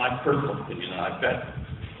that's my personal opinion, and I bet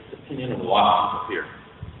it's the opinion of a lot of people here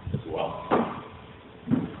as well.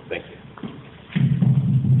 Thank you.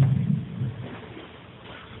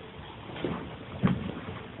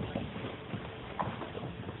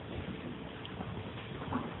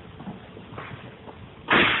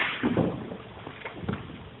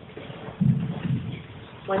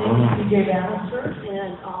 My name is B.J. Bannister,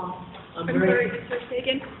 and I'm very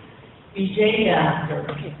again? B.J.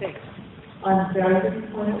 Bannister. Okay, thanks. I'm very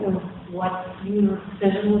disappointed with what your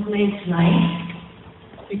decision was made tonight,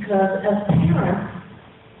 because as parents,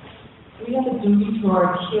 we have a duty to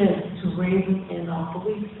our kids to raise them in our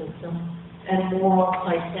belief system and moral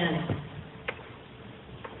high standards.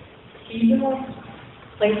 He's in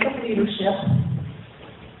a place of leadership,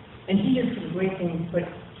 and he did some great things, but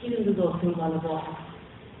he didn't do those things on his own.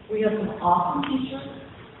 We have some awesome teachers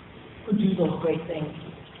who do those great things.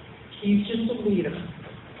 He's just a leader.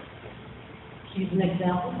 He's an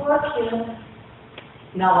example for our kids.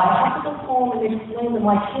 Now I have to go home and explain to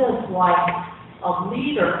my kids why a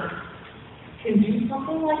leader can do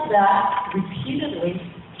something like that repeatedly,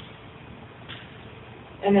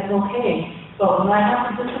 and it's okay. But when I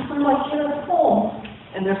have to discipline my kid at home,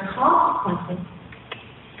 and there's consequences,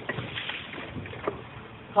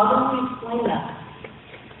 how do we explain that?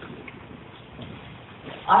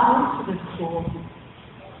 I went to this school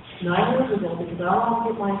 9 years ago because I wanted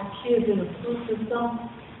to get my kids in a school system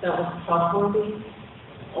that was trustworthy,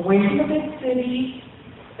 away from the big city,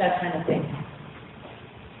 that kind of thing.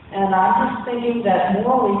 And I'm just thinking that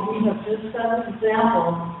morally we have just set an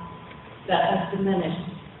example that has diminished.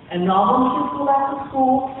 And now when kids go back to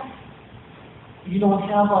school, you don't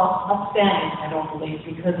have a standing, I don't believe,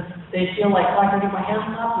 because they feel like, oh, I can get my hands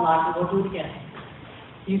up and I can go do it again.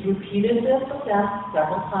 He's repeated this offense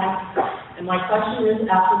several times, and my question is,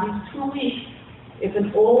 after these 2 weeks, if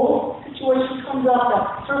an old situation comes up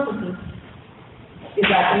that surfaces, Is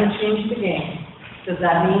that going to change the game? Does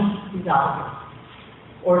that mean he's out of here?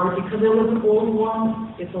 Or is it because it was an old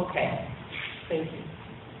one, it's okay? Thank you.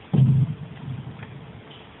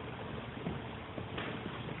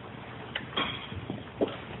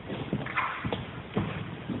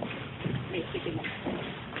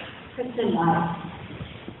 Kristen Lyon.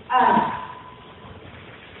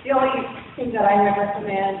 The only thing that I would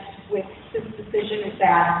recommend with this decision is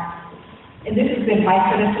that, and this has been my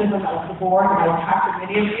criticism of the board, and I've talked to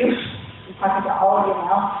many of you, I'm talking to all of you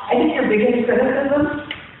now, I think your biggest criticism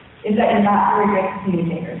is that you're not very good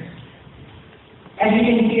communicators. As you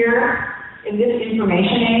can hear, in this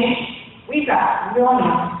information age, we've got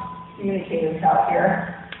brilliant communicators out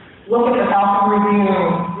here. Look at the Falcon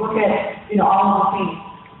Review, look at, all of the things.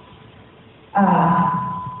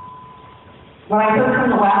 What I heard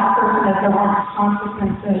from the last person is there weren't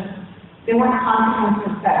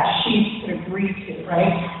consequences that she could agree to,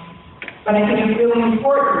 right? But I think it's really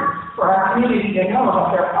important for our community to know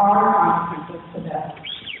that there are consequences to this,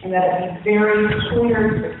 and that it be very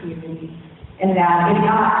clear to the community, and that it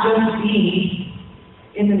not just be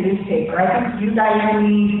in the newspaper. I think you guys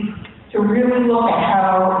need to really look at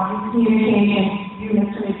how you communicate, and you,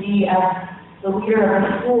 Mr. McGee, as the leader of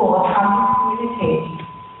the school, of how you communicate,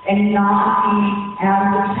 and not be as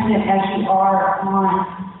dependent as you are on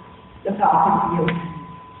the Falcon View.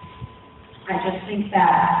 I just think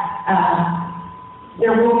that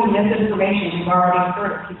there will be misinformation. You've already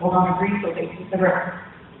heard it. People don't agree, so they consider it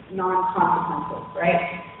non-consequential,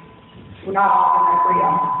 right? We're not all going to agree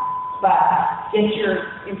on that. But get your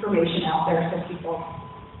information out there so people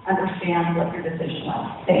understand what your decision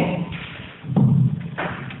was. Thanks.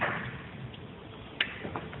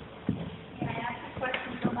 Can I ask a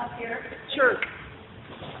question from up here? Sure.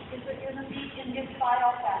 Is it going to be in his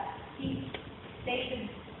file that he stated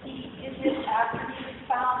he did this after he was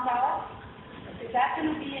found out? Is that going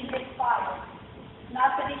to be in his file?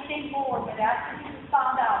 Not that he came forward, but after he was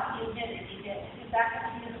found out, he admitted he did. Is that going to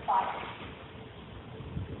be in his file?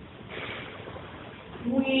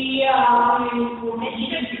 We will continue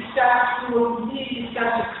to discuss the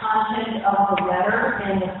content of the letter,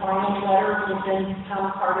 and the final letter will then become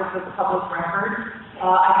part of the public record.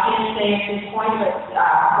 I can't say at this point, but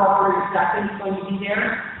what exactly is going to be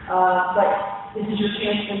there. But this is your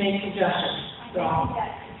chance to make suggestions. So,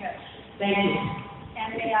 thank you.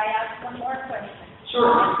 And may I ask one more question? Sure.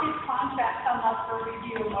 When does his contract come up for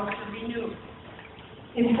review or to renew?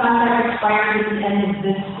 His contract expires at the end of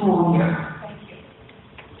this school year. Thank you.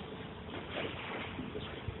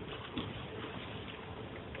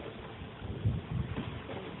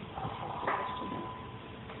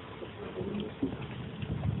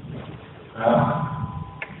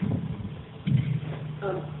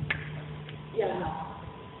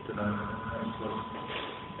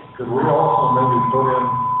 Could we also maybe put in,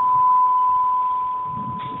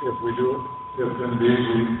 if we do it, if indeed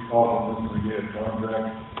we offer this to get a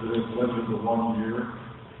contract, that it's limited to 1 year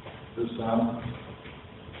this time?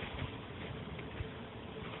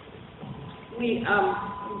 We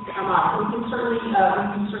can certainly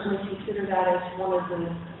consider that as one of the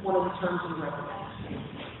terms we recommend.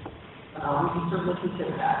 We can certainly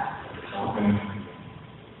consider that. Okay.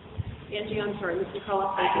 Angie, I'm sorry, Mr.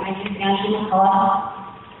 McCullough. My name is Angie McCullough.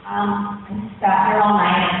 I sat here all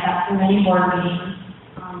night, I sat through many board meetings,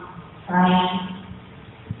 trying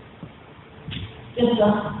just to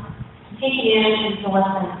take it in and to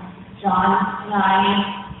listen. John and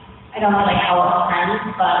I don't know like how we're friends,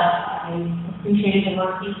 but I appreciated the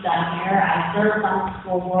work he's done here. I served on the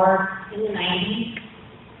school board in the 90s.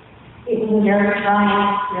 It was a very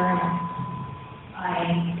trying experience.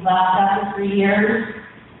 I left after 3 years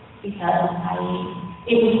because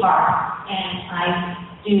it was hard, and I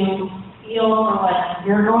do feel for what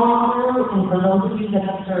you're going through, and for those of you that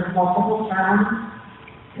have served multiple terms,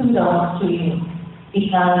 kudos to you,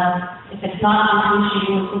 because if it's not an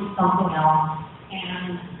issue, it's something else.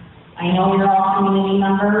 And I know you're all community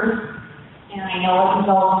members, and I know what you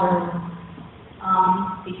go through,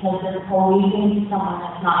 because there's always going to be someone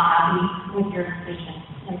that's not happy with your decision,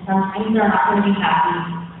 and sometimes they're not going to be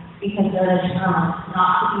happy because they're determined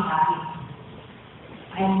not to be happy.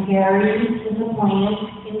 I'm very disappointed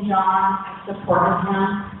in John. I supported him,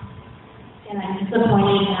 and I'm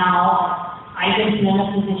disappointed now that I've been in a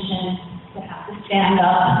position to have to stand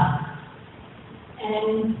up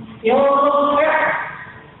and feel a little scared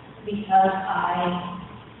because I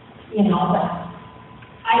am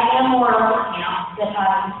more of a camp that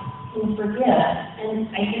I can forgive, and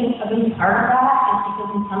I think a big part of that is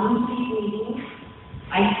because in some of these meetings,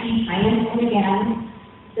 I see time and time again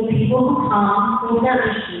the people who come with their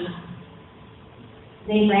issues.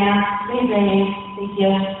 They rant, they rave, they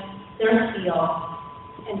give their spiel,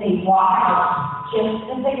 and they walk out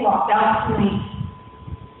just as they walked out tonight.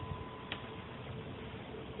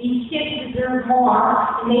 These kids deserve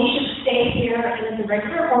more, and they should stay here and at the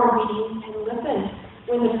regular board meetings and listen.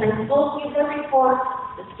 When the principals give their report,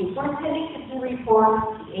 the superintendent gives a report,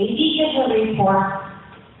 the AD gives a report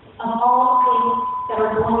of all the things that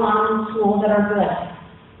are going on in school that are good.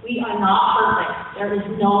 We are not perfect. There is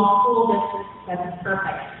no school district that is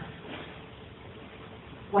perfect.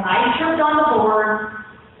 When I served on the board,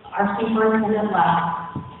 our superintendent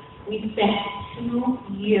left. We spent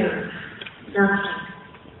 2 years searching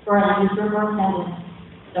for a new superintendent.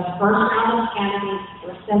 The first round of candidates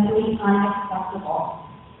were simply unacceptable.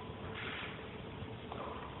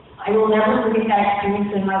 I will never forget that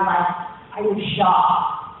experience in my life. I was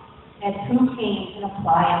shocked at who came and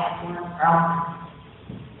applied at Florence Carlton.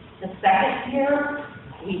 The second year,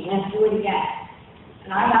 we went through it again.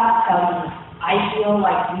 And I have to tell you, I feel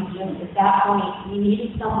like we just, at that point, we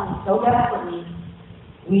needed someone so desperately,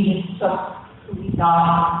 we just took who we thought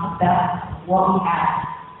was the best of what we had.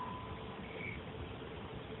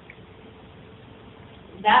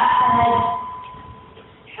 That said,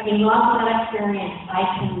 having gone through that experience, I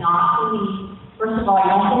cannot believe, first of all,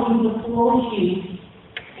 I don't believe the school is used,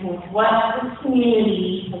 and with what this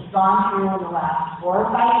community has gone through in the last 4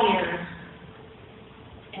 or 5 years,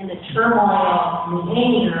 and the turmoil, and the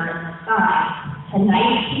anger, and the signs,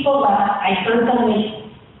 tonight people left, I heard them make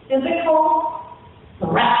physical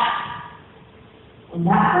threats. When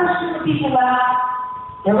that first group of people left,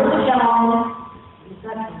 there was a gentleman,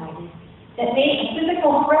 that made a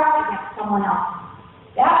physical threat against someone else.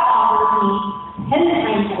 That bothered me 10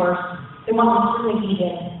 times worse than what Mr. McGee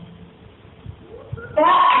did.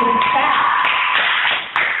 That is fact.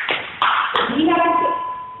 We have to,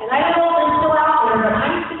 and I don't know if they're still out there, but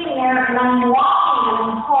I'm sitting there and I'm watching them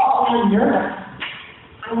in the hall and I'm nervous.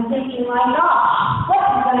 I'm thinking, my gosh, what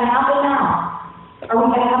is going to happen now? Are we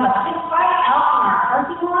going to have a fist fight out in our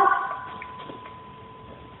parking lot?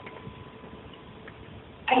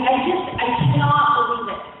 I cannot believe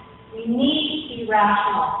it. We need to be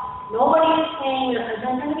rational. Nobody is saying there isn't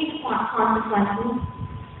going to be consequences.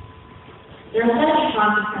 There's going to be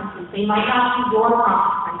consequences. They might not be your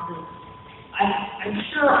consequences. I'm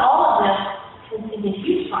sure all of this is a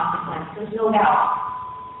huge consequence. There's no doubt.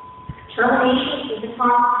 Termination is a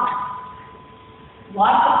consequence.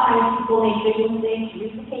 Lots of times people make big mistakes,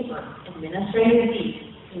 read the paper, administrative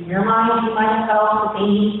fees. In your mind, you might have felt that they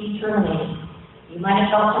need to be terminated. You might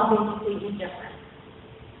have felt something completely different.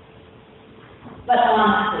 But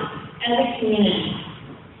honestly, as a community,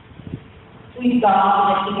 we've got to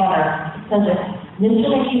get together because if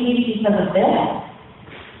Mr. McGee leaves because of this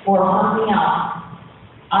or something else,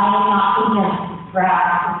 I am not convinced the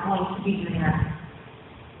grass is going to be greener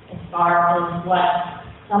as far as what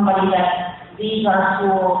somebody that leaves our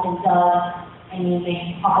school and does and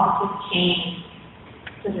makes positive change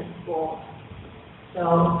to the school. So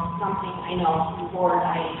something I know from the board,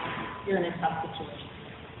 you're in a tough situation.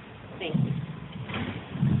 Thank you.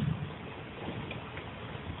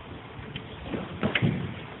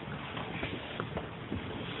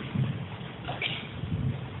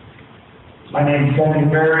 My name is Kevin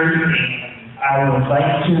Berry, and I would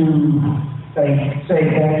like to say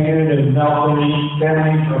thank you to Melvin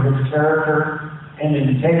Bentley for his character and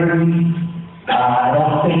integrity. I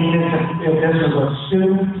don't think if this was a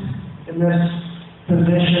student in this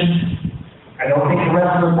position, I don't think the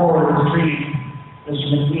rest of the board would treat Mr.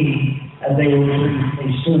 McGee as they would treat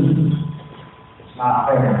a student. It's not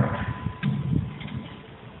fair.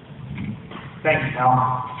 Thanks,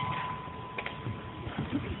 Mel.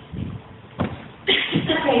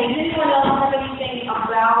 Okay, does anyone else have anything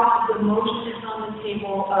about the motion that's on the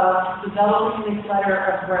table of developing this letter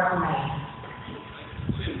of reprimand?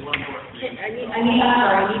 I'm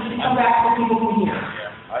sorry, I need to come back so people can hear.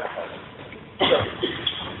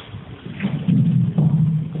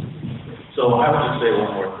 So I would just say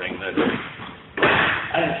one more thing, that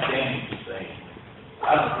I understand what you're saying.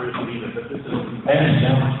 I don't agree with you either, but this is, I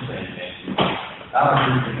understand what you're saying, Nancy. I don't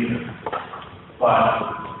agree with you either.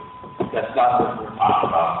 But that's not what we're talking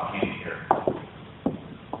about in here.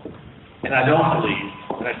 And I don't believe,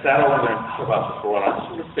 and I sat over there and thought about this before, and I just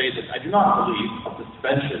want to say that I do not believe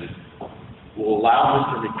suspension will allow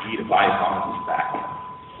Mr. McGee to buy his honesty back.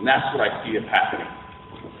 And that's what I see it happening.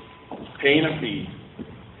 He's paying a fee,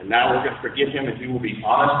 and now we're going to forgive him, and he will be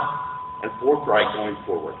honest and forthright going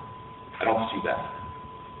forward. I don't see that.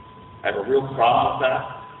 I have a real problem with that.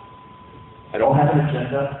 I don't have an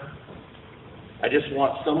agenda. I just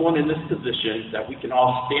want someone in this position that we can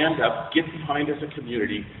all stand up, get behind as a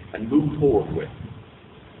community, and move forward with.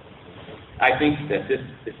 I think that this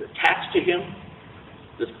is a tax to him.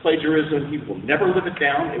 This plagiarism, he will never live it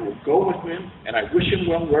down. It will go with him, and I wish him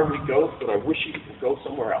well wherever he goes, but I wish he could go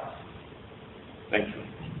somewhere else. Thank you.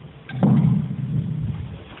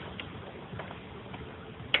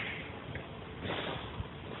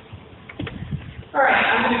 All right,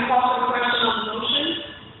 I'm going to call for the question on the motion.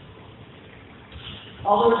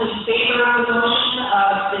 All those in favor of the motion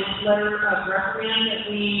of this letter of reprimand that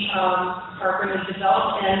we are going to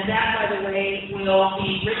develop, and that, by the way, will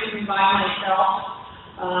be written by myself.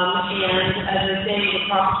 And as I say, the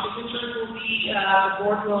proper signatures will be, the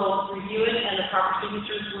board will review it, and the proper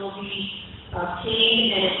signatures will be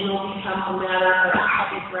obtained, and it will become a matter of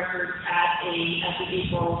public record at the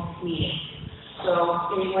April meeting. So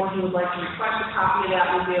anyone who would like to request a copy of that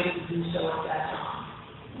will be able to do so at that time.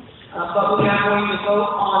 But we are going to vote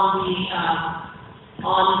on the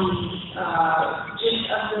gist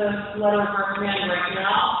of the letter of reprimand right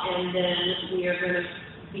now, and then we are going to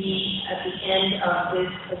be at the end of this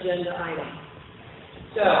agenda item.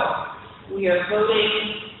 So we are voting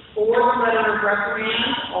for the letter of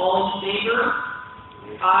reprimand. All in favor?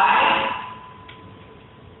 Aye.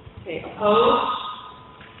 Okay, opposed?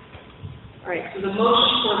 All right, so the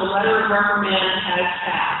motion for the letter of reprimand has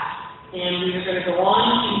passed. And we are going to go on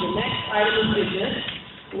to the next item of business,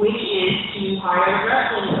 which is to hire a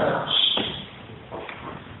wrestling coach.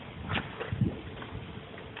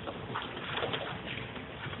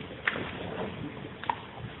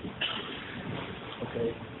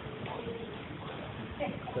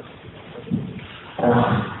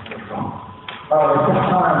 At this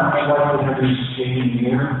time, I'd like to introduce Jamie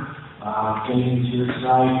here. Jamie's here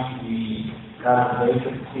tonight. We had a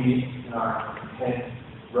vacancy in our head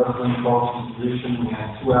wrestling coaching position. We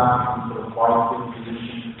had 2 applicants that applied for the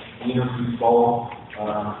position. We interviewed both.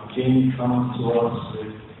 Jamie comes to us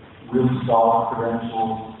with really solid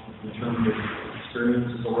credentials in terms of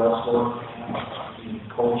experience as a wrestler, in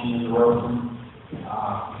coaching in wrestling.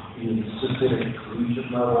 He has assisted at collegiate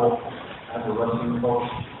level as a wrestling coach.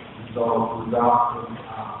 So we got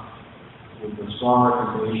with a strong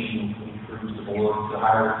recommendation to encourage the board to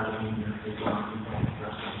hire Jamie here as a wrestling coach.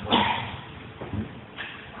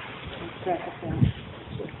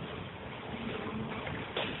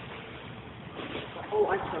 Oh,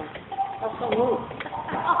 I'm sorry. Also moved.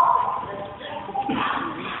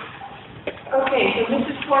 Okay, so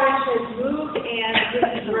Mrs. Florence has moved and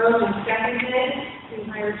Mrs. Rose has seconded to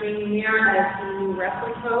hire Jamie Muir as the new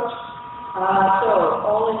wrestling coach. So,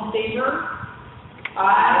 all in favor?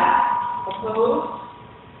 Aye. Opposed?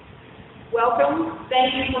 Welcome.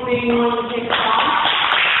 Thank you for being willing to take us on.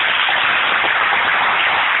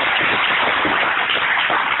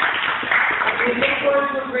 We look forward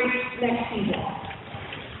to a great next season.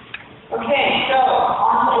 Okay, so,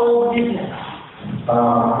 on to old business.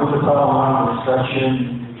 With the following discussion,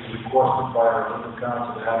 requested by our legal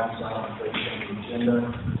counsel to have this item placed on the agenda.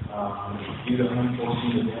 Due to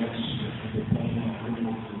unforeseen events, the payment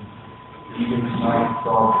agreement to even tonight,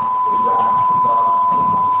 so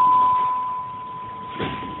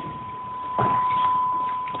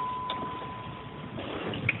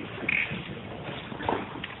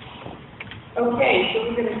Okay, so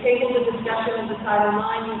we're going to table the discussion of the Title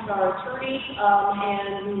IX with our attorney,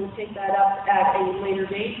 and we will take that up at a later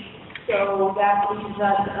date. So that leaves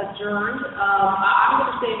us adjourned. I'm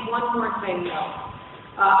going to say one more thing, though.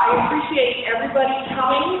 I appreciate everybody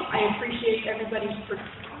coming. I appreciate everybody's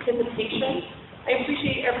participation. I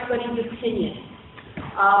appreciate everybody's opinion.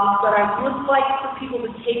 But I would like for people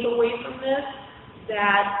to take away from this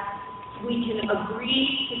that we can agree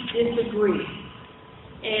to disagree.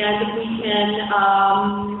 And we can,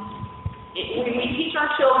 we teach our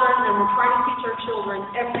children, and we're trying to teach our children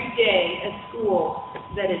every day at school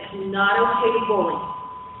that it's not okay to bully.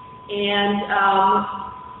 And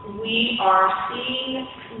we are seeing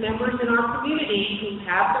members in our community who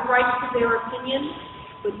have the right to their opinion,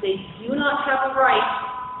 but they do not have the right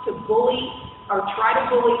to bully or try to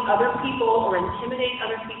bully other people or intimidate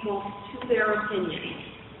other people to their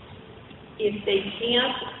opinion. If they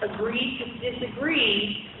can't agree to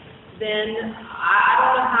disagree, then I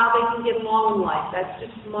don't know how they can get along in life. That's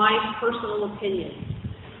just my personal opinion.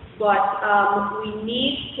 But we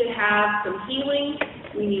need to have some healing.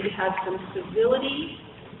 We need to have some civility.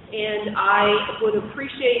 And I would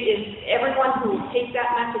appreciate if everyone who will take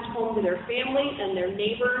that message home to their family and their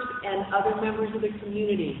neighbors and other members of the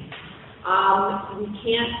community.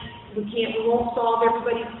 We won't solve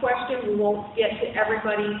everybody's question. We won't get to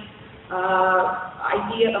everybody's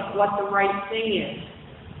idea of what the right thing is.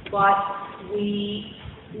 But we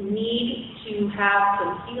need to have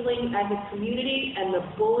some healing as a community, and the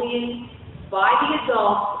bullying by the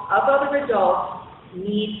adults, of other adults,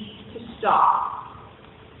 needs to stop.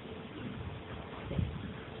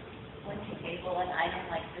 When you table an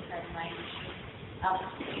item like this, I might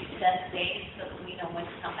you set dates so that we know when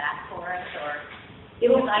to come back for it, or?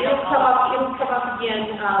 It'll come up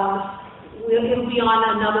again, it'll be on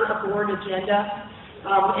another board agenda,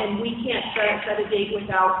 and we can't set a date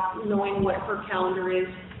without knowing what her calendar is.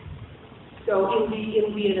 So it'll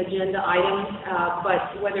be an agenda item,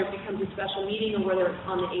 but whether it becomes a special meeting or whether it's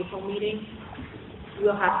on the April meeting,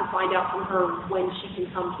 we'll have to find out from her when she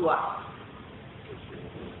can come to us.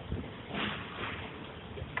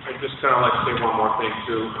 I'd just kind of like to say one more thing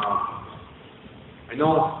too. I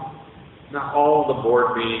know not all the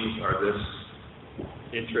board meetings are this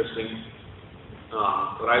interesting,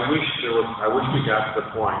 but I wish we got to the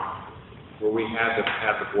point where we had to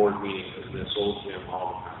have the board meetings in this old gym all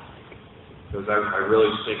the time. Because I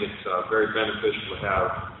really think it's very beneficial to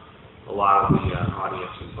have a lot of the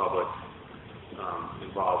audience and public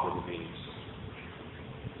involved in the meetings.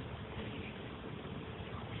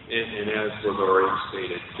 And as was already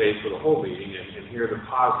stated, stay for the whole meeting and hear the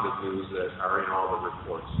positive news that are in all the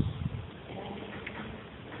reports.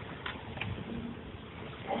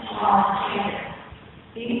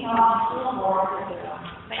 Being on the school board is a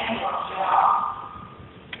thankless job.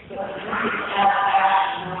 But it's really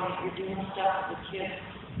satisfaction knowing that you're doing stuff with the kids.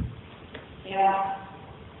 And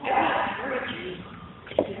I would encourage you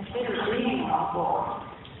to consider being on board,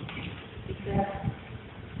 because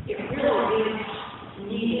it really is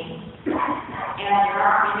needed, and there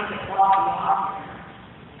aren't many that want to be on there.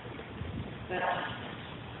 But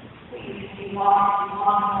if you want to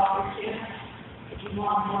help your kids, if you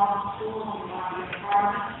want to help the school, and you want to be a part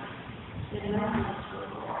of it, then run to the school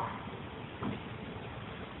board.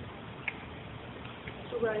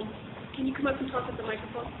 So, Ryan, can you come up and talk at the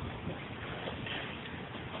microphone?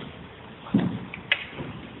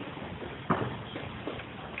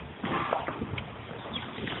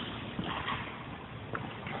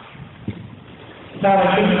 Now, I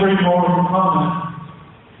should agree more with the comment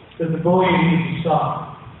that the bullying needs to stop.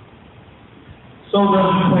 So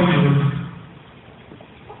does the plagiarism.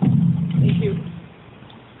 Thank you.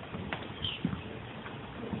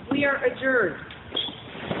 We are adjourned.